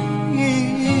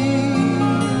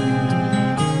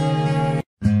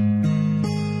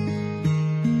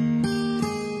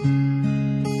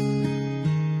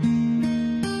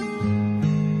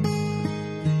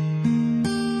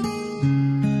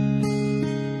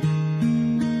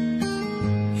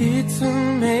 It's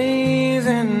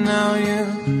amazing how you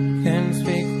can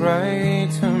speak right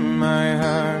to my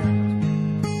heart.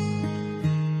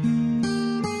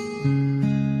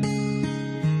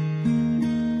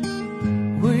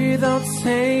 Without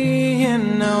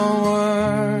saying a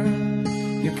word,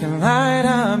 you can light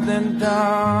up the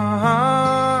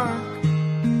dark.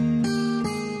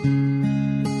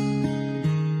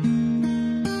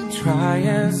 Try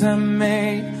as I may,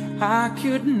 I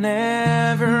could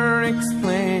never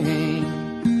explain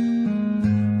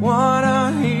what I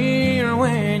hear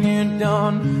when you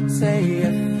don't say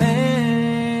a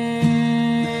thing.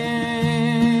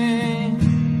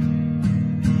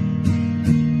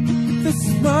 The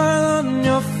smile on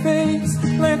your face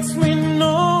lets me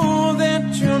know that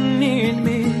you need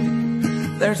me.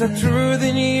 There's a truth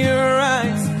in your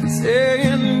eyes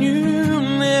saying you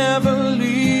never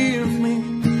leave me.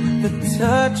 The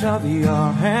touch of your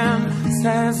hand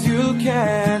says you'll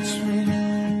catch me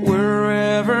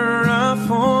wherever I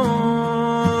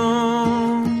fall.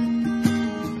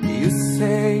 You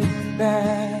say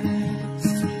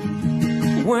best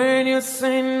when you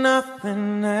say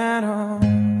nothing at all.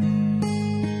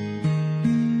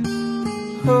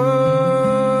 Oh,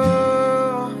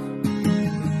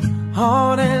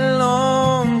 all day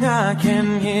long I can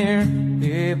hear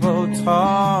people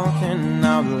talking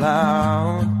out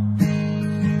loud.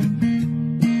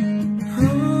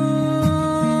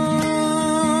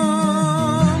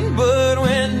 But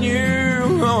when you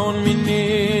hold me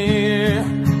near,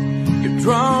 you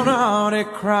drown out a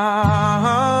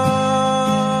crowd.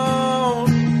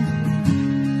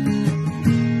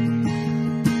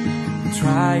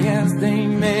 Try as they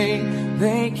may,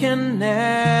 they can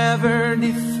never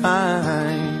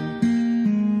define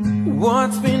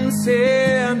what's been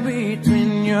said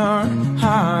between your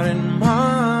heart and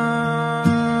mine.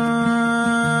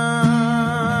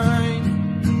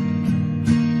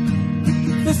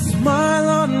 The smile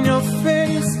on your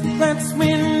face lets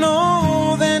me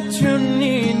know that you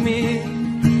need me.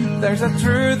 There's a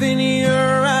truth in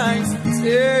your eyes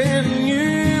saying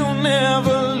you'll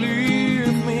never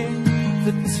leave me.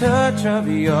 The touch of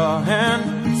your hand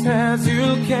says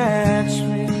you'll catch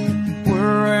me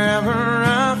wherever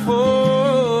I fall.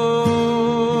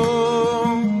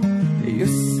 You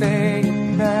say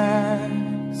it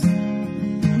best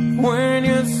when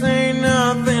you say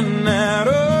nothing at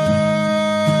all.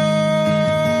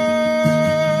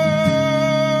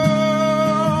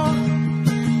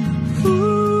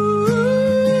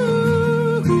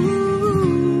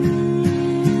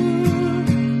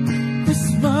 The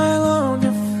smile on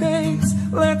your face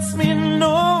lets me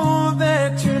know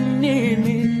that you need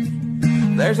me.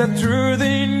 There's a truth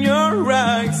in your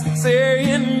eyes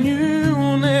saying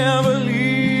you'll never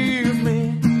leave me.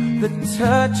 The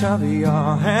touch of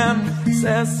your hand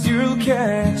says you'll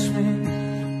catch me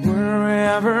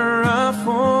wherever I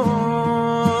fall.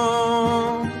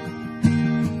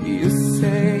 You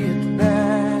say it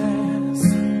best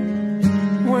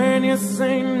when you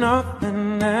say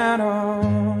nothing at all.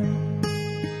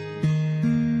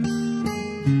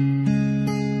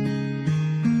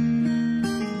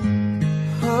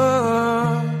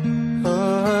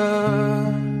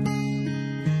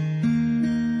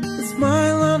 The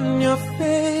smile on your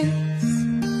face,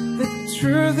 the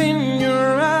truth in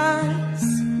your eyes,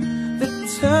 the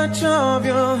touch of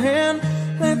your hand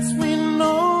lets me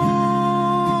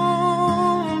know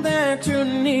that you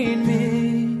need me.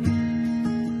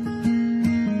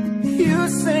 You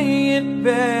say it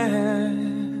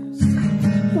best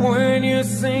when you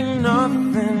say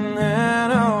nothing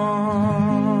at all.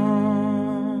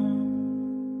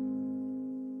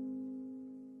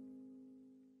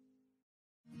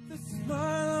 The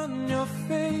smile on your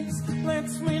face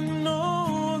lets me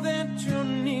know that you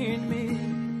need me.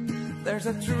 There's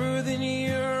a truth in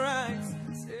your eyes.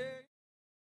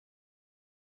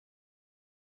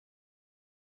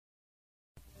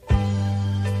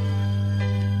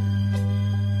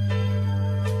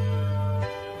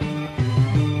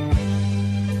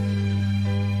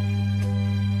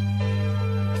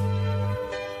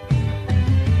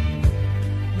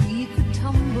 We could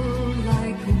tumble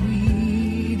like a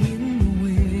weed in the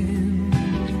wind,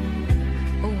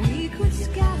 or we could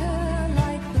scatter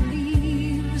like the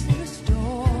leaves in a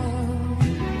storm.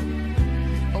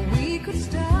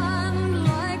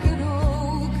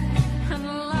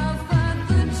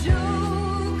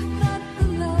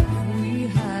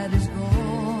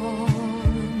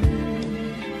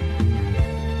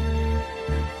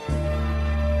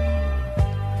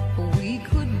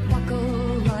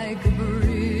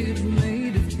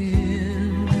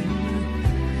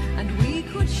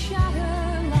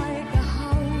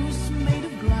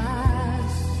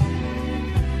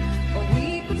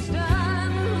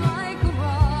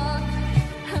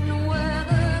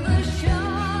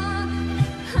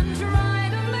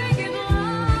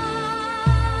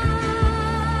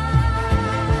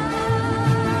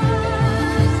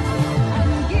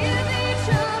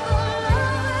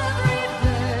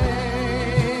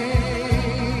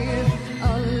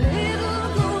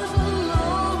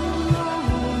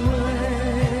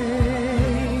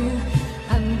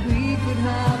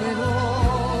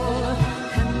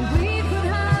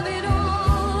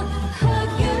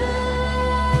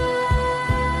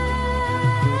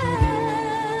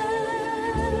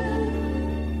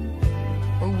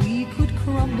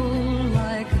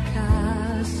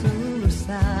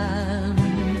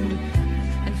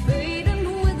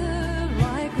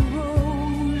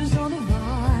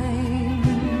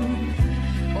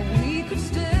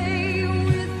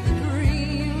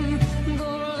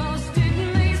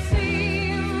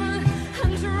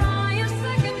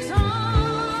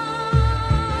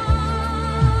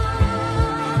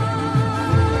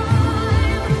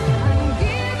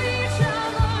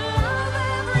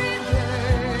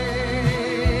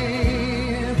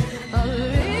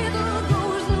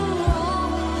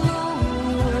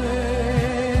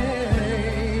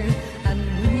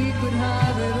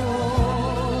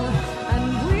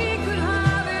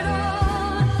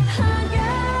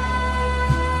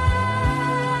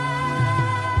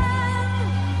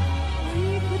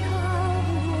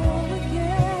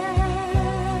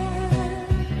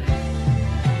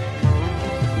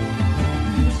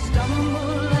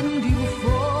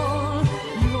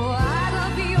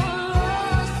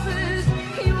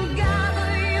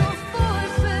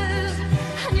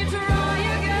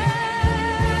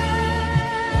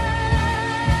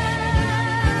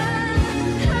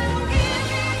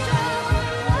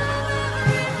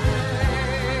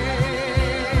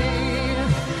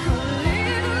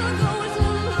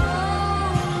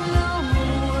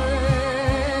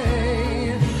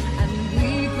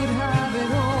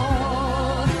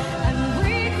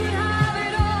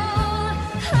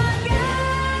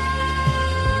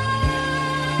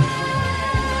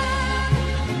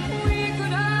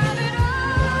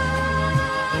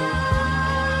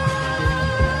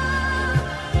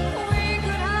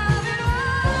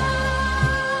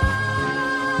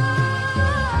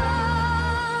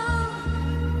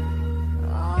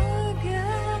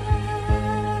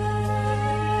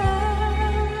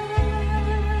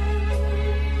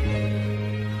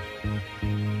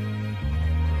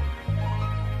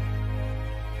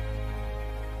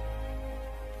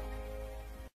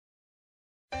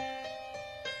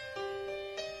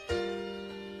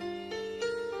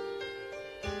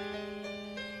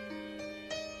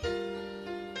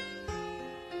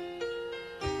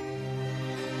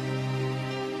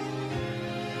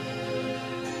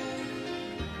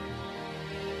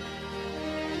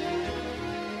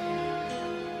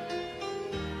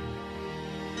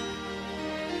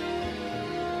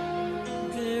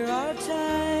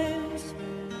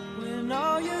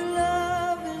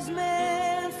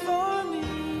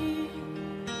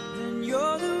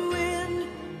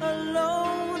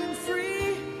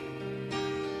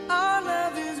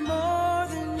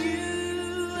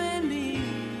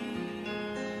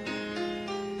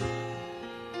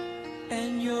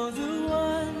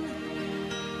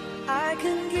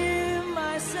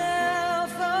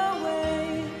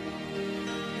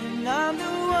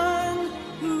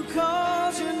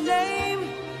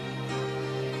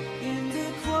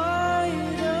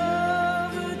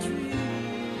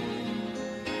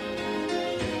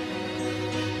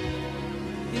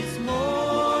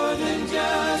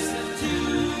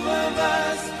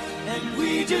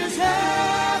 just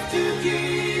have to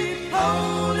keep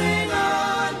holding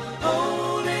on,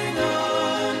 holding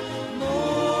on.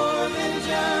 More than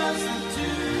just the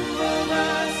two of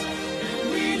us.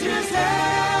 We just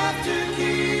have to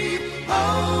keep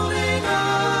holding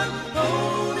on,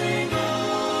 holding on.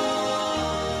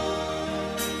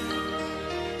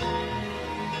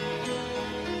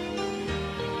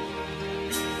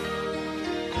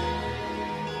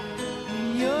 In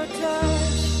your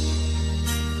touch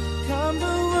come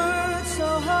the words so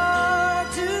hard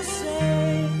to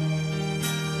say,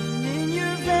 and in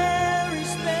your very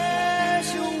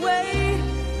special way,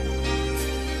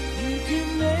 you can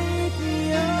make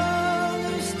me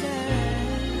understand.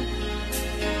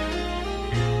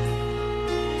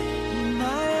 In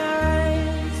my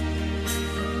eyes,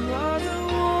 you are the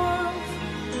warmth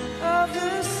of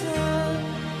the sun,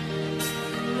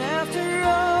 and after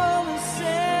all is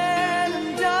said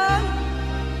and done,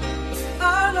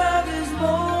 our love is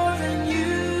more than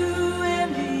you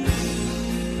and me.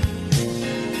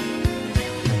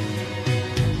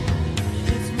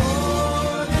 It's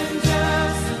more than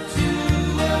just the two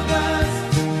of us,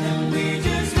 and we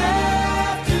just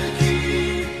have to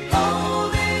keep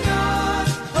holding on,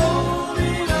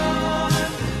 holding on.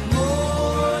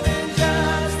 More than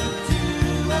just the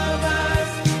two of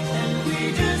us, and we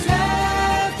just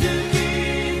have to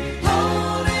keep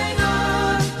holding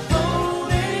on,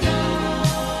 holding on.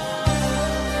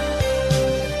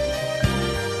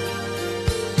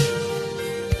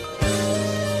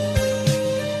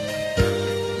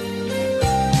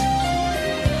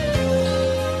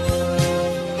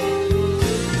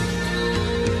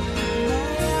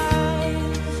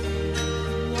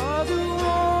 You're the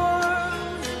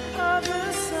warmth of the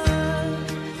sun,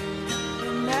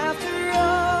 and after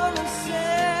all is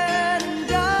said and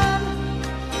done,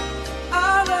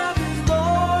 our love is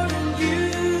more than you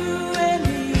and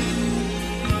me.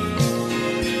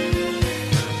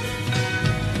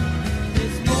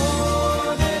 It's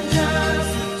more than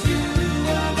just the two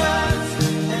of us,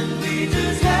 and we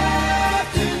just have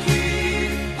to keep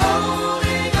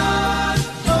holding on,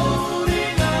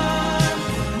 holding on.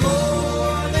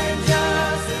 More than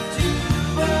just the two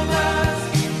of us,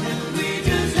 and we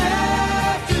just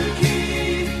have to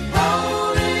keep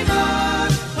holding on,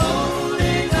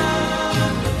 holding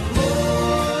on.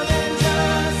 More than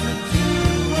just the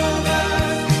two of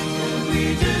us, and we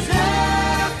just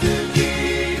have to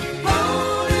keep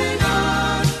holding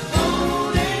on,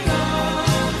 holding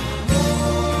on.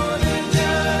 More than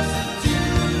just the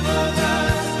two of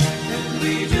us, and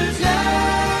we just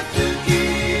have to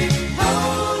keep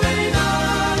holding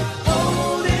on,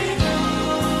 holding on.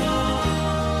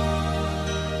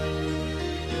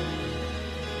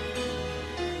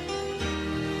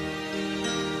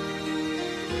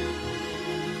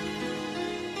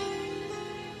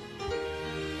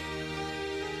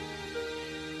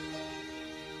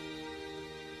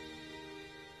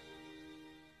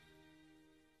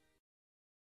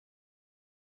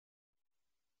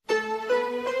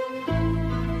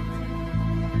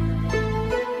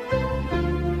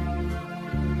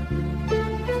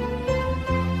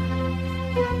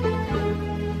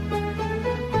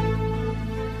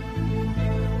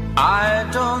 I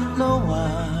don't know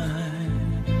why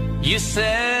you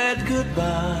said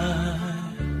goodbye.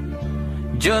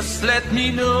 Just let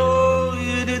me know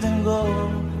you didn't go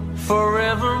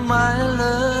forever, my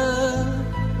love.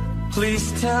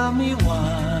 Please tell me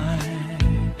why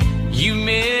you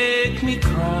make me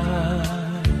cry.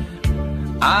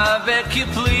 I beg you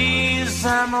please,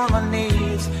 I'm on my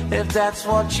knees if that's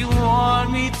what you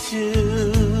want me to.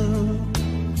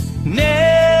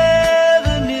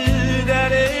 Never knew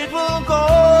that it will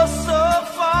go so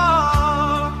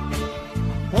far.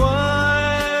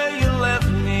 Why you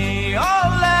left me all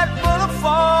that but a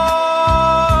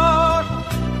far.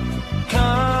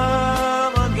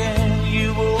 Come again, you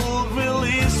will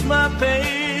release my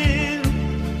pain,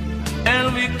 and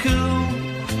we could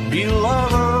be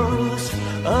lovers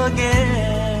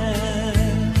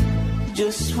again.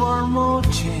 Just one more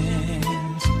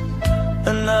chance,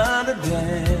 another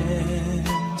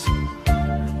dance,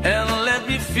 and let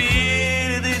me feel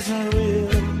it isn't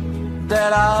real,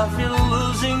 that I've been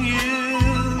losing you.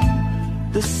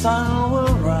 The sun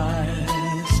will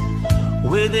rise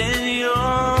within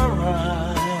your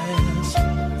eyes.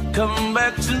 Come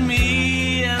back to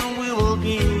me and we will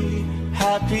be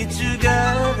happy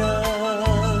together.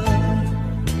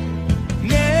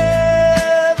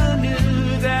 Never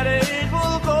knew that it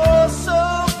will go so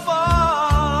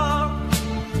far.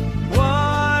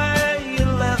 Why you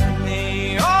left me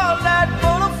all that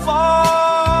but a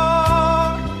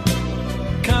far.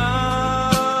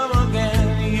 Come again,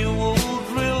 you will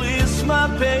release my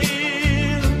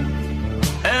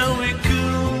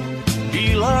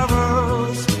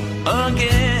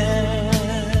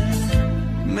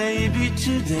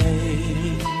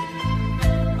day.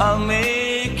 I'll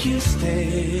make you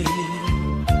stay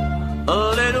a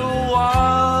little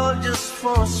while just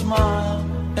for a smile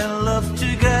and love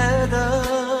together.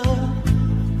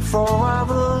 For I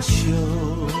will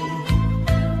show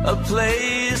a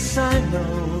place I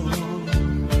know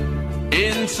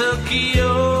in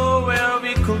Tokyo where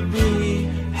we could be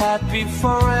happy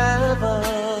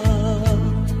forever.